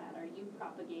you do that? Are you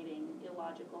propagating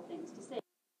illogical things to say?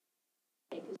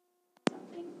 Because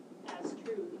something as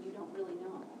true that you don't really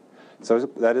know. So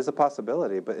that is a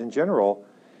possibility. But in general,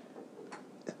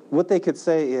 what they could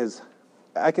say is,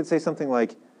 I could say something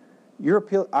like,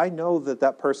 I know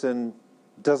that person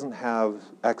doesn't have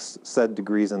X said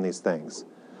degrees in these things.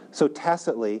 So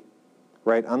tacitly,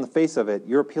 right? On the face of it,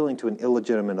 you're appealing to an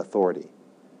illegitimate authority.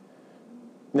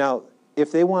 Now,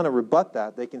 if they want to rebut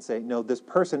that, they can say, no, this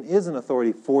person is an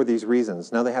authority for these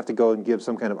reasons. Now they have to go and give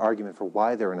some kind of argument for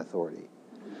why they're an authority.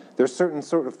 There's certain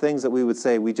sort of things that we would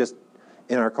say we just,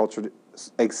 in our culture,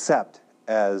 accept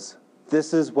as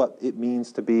this is what it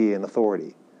means to be an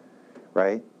authority,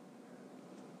 right?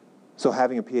 So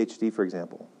having a PhD, for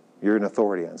example, you're an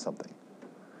authority on something.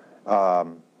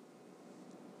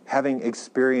 Having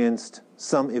experienced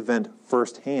some event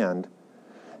firsthand,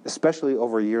 especially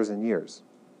over years and years,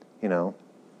 you know.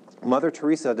 Mother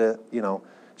Teresa,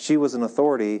 she was an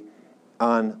authority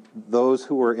on those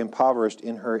who were impoverished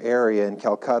in her area in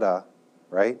Calcutta,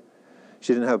 right?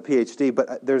 She didn't have a PhD,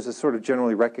 but there's a sort of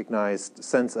generally recognized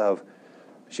sense of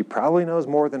she probably knows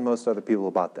more than most other people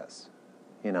about this,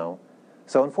 you know.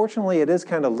 So unfortunately, it is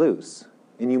kind of loose,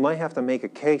 and you might have to make a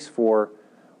case for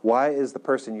why is the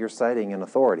person you're citing an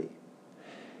authority.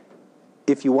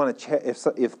 If you want to,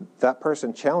 if that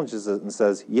person challenges it and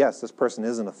says, yes, this person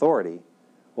is an authority,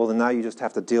 well, then now you just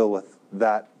have to deal with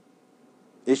that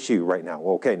issue right now.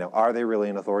 Well, okay, now are they really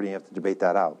an authority? You have to debate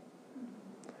that out.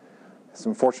 So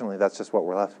unfortunately, that's just what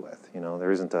we're left with. You know,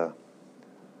 there isn't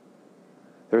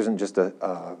just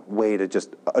a way to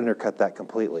just undercut that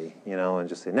completely, you know, and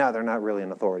just say, no, they're not really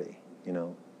an authority, you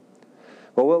know.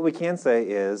 But what we can say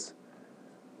is,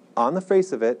 on the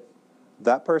face of it,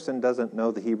 that person doesn't know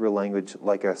the Hebrew language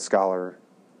like a scholar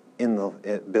in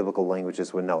the biblical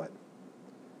languages would know it,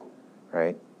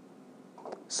 right?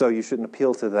 So you shouldn't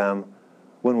appeal to them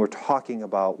when we're talking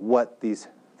about what these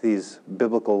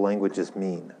biblical languages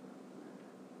mean.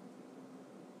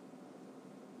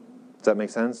 Does that make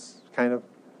sense, kind of?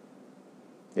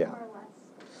 Yeah. More or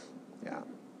less. Yeah.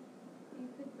 You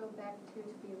could go back to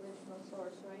the original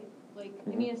source, right? Like,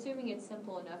 I mean, assuming it's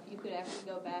simple enough, you could actually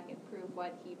go back and prove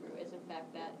what Hebrew is in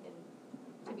fact that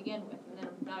to begin with, and then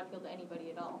not appeal to anybody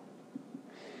at all.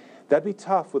 That'd be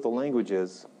tough with the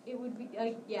languages. It would be,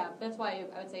 yeah, that's why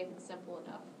I would say if it's simple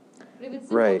enough. But if it's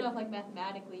simple enough, like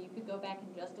mathematically, you could go back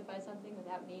and justify something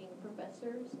without needing a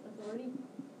professor's authority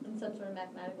in some sort of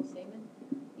mathematical statement.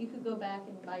 You could go back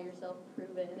and by yourself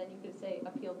prove it, and then you could say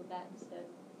appeal to that instead.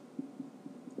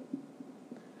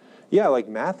 Yeah, like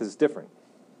math is different.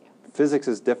 Yeah. Physics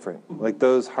is different. Like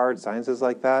those hard sciences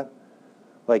like that,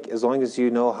 like as long as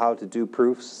you know how to do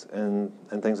proofs and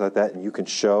things like that, and you can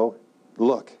show,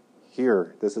 look,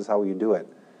 here, this is how you do it.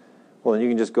 Well, then you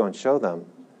can just go and show them.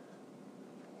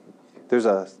 There's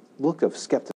a look of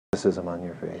skepticism on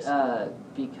your face.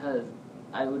 Because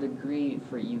I would agree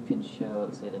for you can show,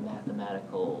 say, the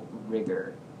mathematical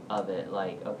rigor of it.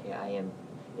 Like, okay,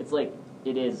 it's like,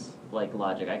 it is like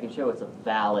logic. I can show it's a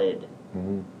valid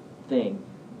thing,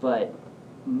 but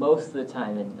most of the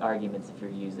time in arguments, if you're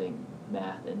using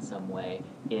math in some way,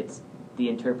 it's the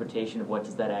interpretation of what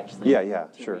does that actually mean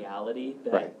to reality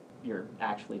that you're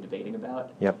actually debating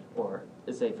about. Yep. Or,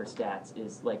 say, for stats,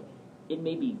 is like, it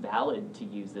may be valid to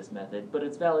use this method, but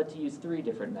it's valid to use 3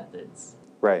 different methods.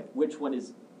 Right. Which one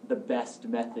is the best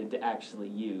method to actually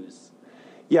use?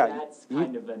 Yeah. That's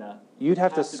kind of you'd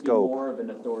have to scope. Be more of an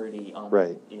authority on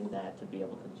in that to be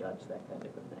able to judge that kind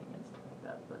of a thing and stuff like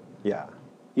that. But yeah.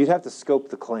 You'd have to scope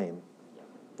the claim.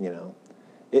 Yeah. You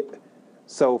know.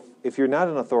 So if you're not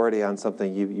an authority on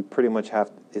something, you pretty much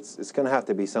have, it's going to have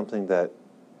to be something that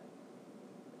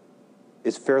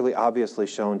is fairly obviously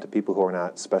shown to people who are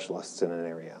not specialists in an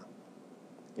area,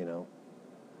 you know.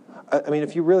 I mean,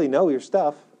 if you really know your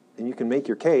stuff and you can make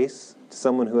your case to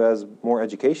someone who has more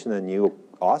education than you,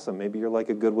 awesome. Maybe you're like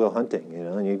a Goodwill Hunting, you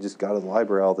know, and you just go to the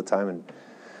library all the time and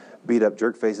beat up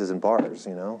jerk faces in bars,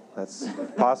 you know. That's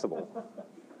possible.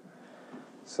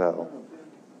 So,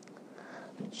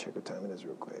 let me check what time it is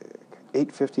real quick.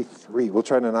 8:53. We'll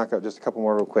try to knock out just a couple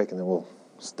more real quick and then we'll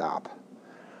stop.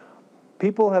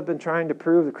 People have been trying to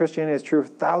prove that Christianity is true for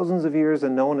thousands of years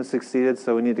and no one has succeeded,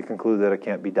 so we need to conclude that it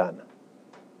can't be done.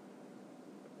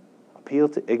 Appeal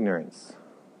to ignorance.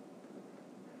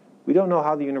 We don't know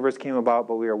how the universe came about,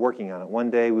 but we are working on it.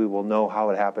 One day we will know how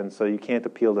it happened, so you can't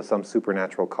appeal to some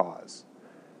supernatural cause.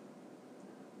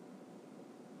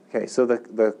 Okay, so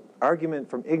the argument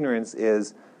from ignorance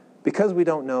is, because we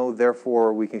don't know,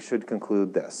 therefore we should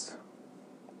conclude this.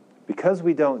 Because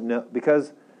we don't know,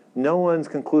 because no one's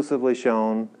conclusively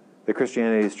shown that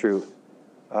Christianity is true,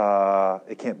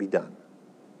 it can't be done.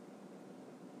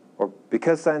 Or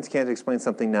because science can't explain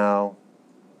something now,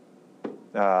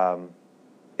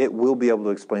 it will be able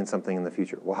to explain something in the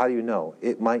future. Well, how do you know?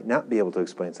 It might not be able to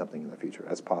explain something in the future.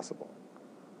 That's possible.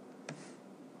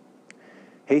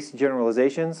 Hasty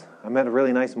generalizations. I met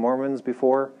really nice Mormons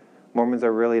before. Mormons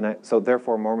are really nice. So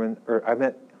therefore I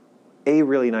met a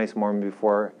really nice Mormon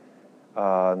before.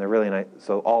 and they're really nice.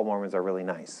 So all Mormons are really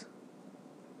nice.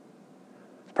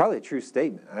 It's probably a true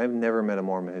statement. I've never met a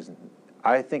Mormon who's.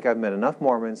 I think I've met enough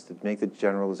Mormons to make the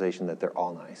generalization that they're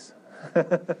all nice.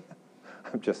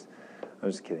 I'm just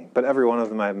kidding. But every one of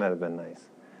them I've met have been nice.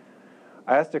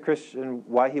 I asked a Christian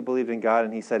why he believed in God,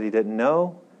 and he said he didn't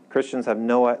know.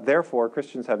 Therefore,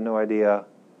 Christians have no idea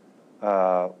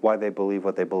why they believe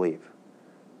what they believe.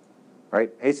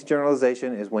 Right? Hasty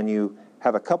generalization is when you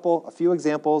have a few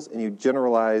examples, and you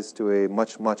generalize to a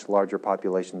much, much larger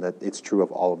population that it's true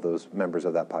of all of those members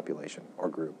of that population, or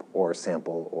group, or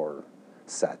sample, or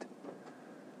set.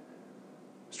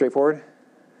 Straightforward?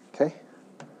 Okay.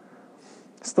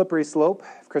 Slippery slope.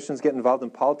 If Christians get involved in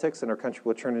politics, and our country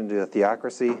will turn into a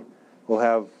theocracy, we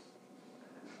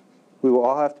will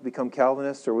all have to become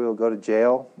Calvinists, or we will go to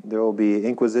jail. There will be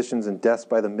inquisitions and deaths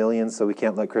by the millions, so we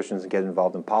can't let Christians get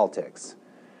involved in politics.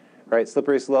 Right?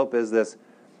 Slippery slope is this: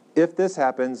 if this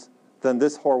happens, then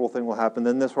this horrible thing will happen,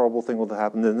 then this horrible thing will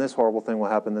happen, then this horrible thing will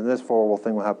happen, then this horrible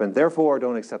thing will happen. Therefore,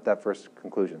 don't accept that first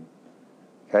conclusion.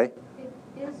 Okay?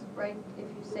 It is right if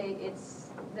you say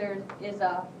there is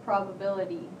a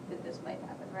probability that this might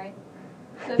happen, right?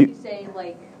 So if you say,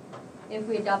 like, if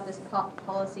we adopt this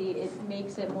policy, it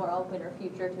makes it more open or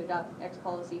future to adopt X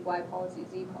policy, Y policy,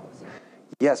 Z policy.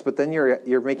 Yes, but then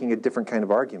you're making a different kind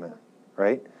of argument,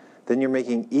 right? Then you're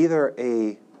making either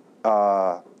a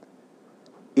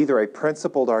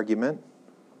principled argument,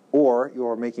 or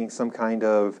you're making some kind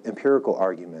of empirical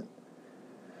argument.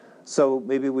 So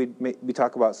maybe we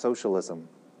talk about socialism.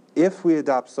 If we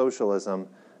adopt socialism,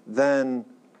 then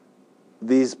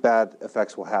these bad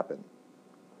effects will happen.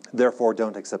 Therefore,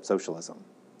 don't accept socialism,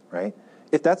 right?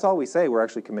 If that's all we say, we're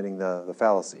actually committing the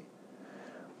fallacy.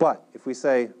 But if we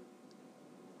say,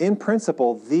 in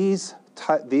principle, these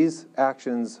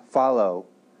actions follow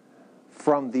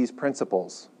from these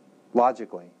principles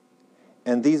logically,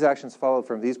 and these actions follow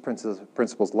from these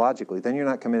principles logically, then you're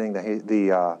not committing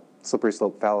the slippery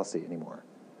slope fallacy anymore,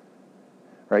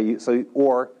 right?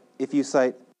 Or if you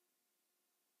cite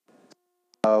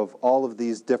of all of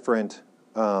these different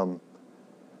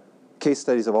case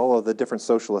studies of all of the different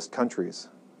socialist countries,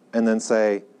 and then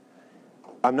say,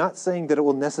 I'm not saying that it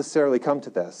will necessarily come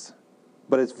to this,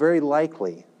 but it's very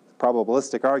likely,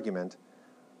 probabilistic argument,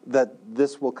 that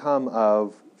this will come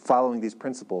of following these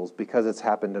principles because it's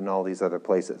happened in all these other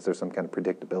places. There's some kind of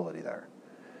predictability there.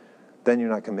 Then you're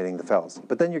not committing the fallacy.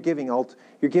 But then you're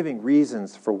giving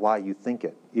reasons for why you think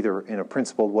it, either in a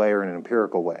principled way or in an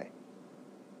empirical way.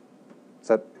 Does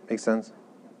that make sense?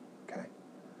 Okay.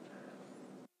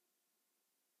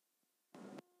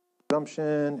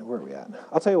 Assumption, where are we at?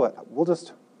 I'll tell you what,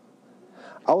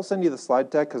 I will send you the slide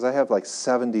deck because I have like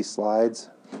 70 slides.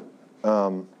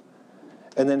 And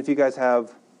then if you guys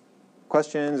have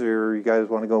questions or you guys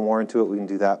want to go more into it, we can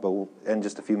do that, but we'll end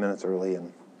just a few minutes early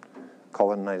and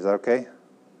call it a night. Is that okay?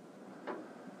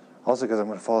 Also because I'm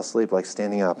going to fall asleep like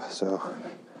standing up, so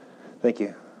thank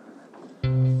you.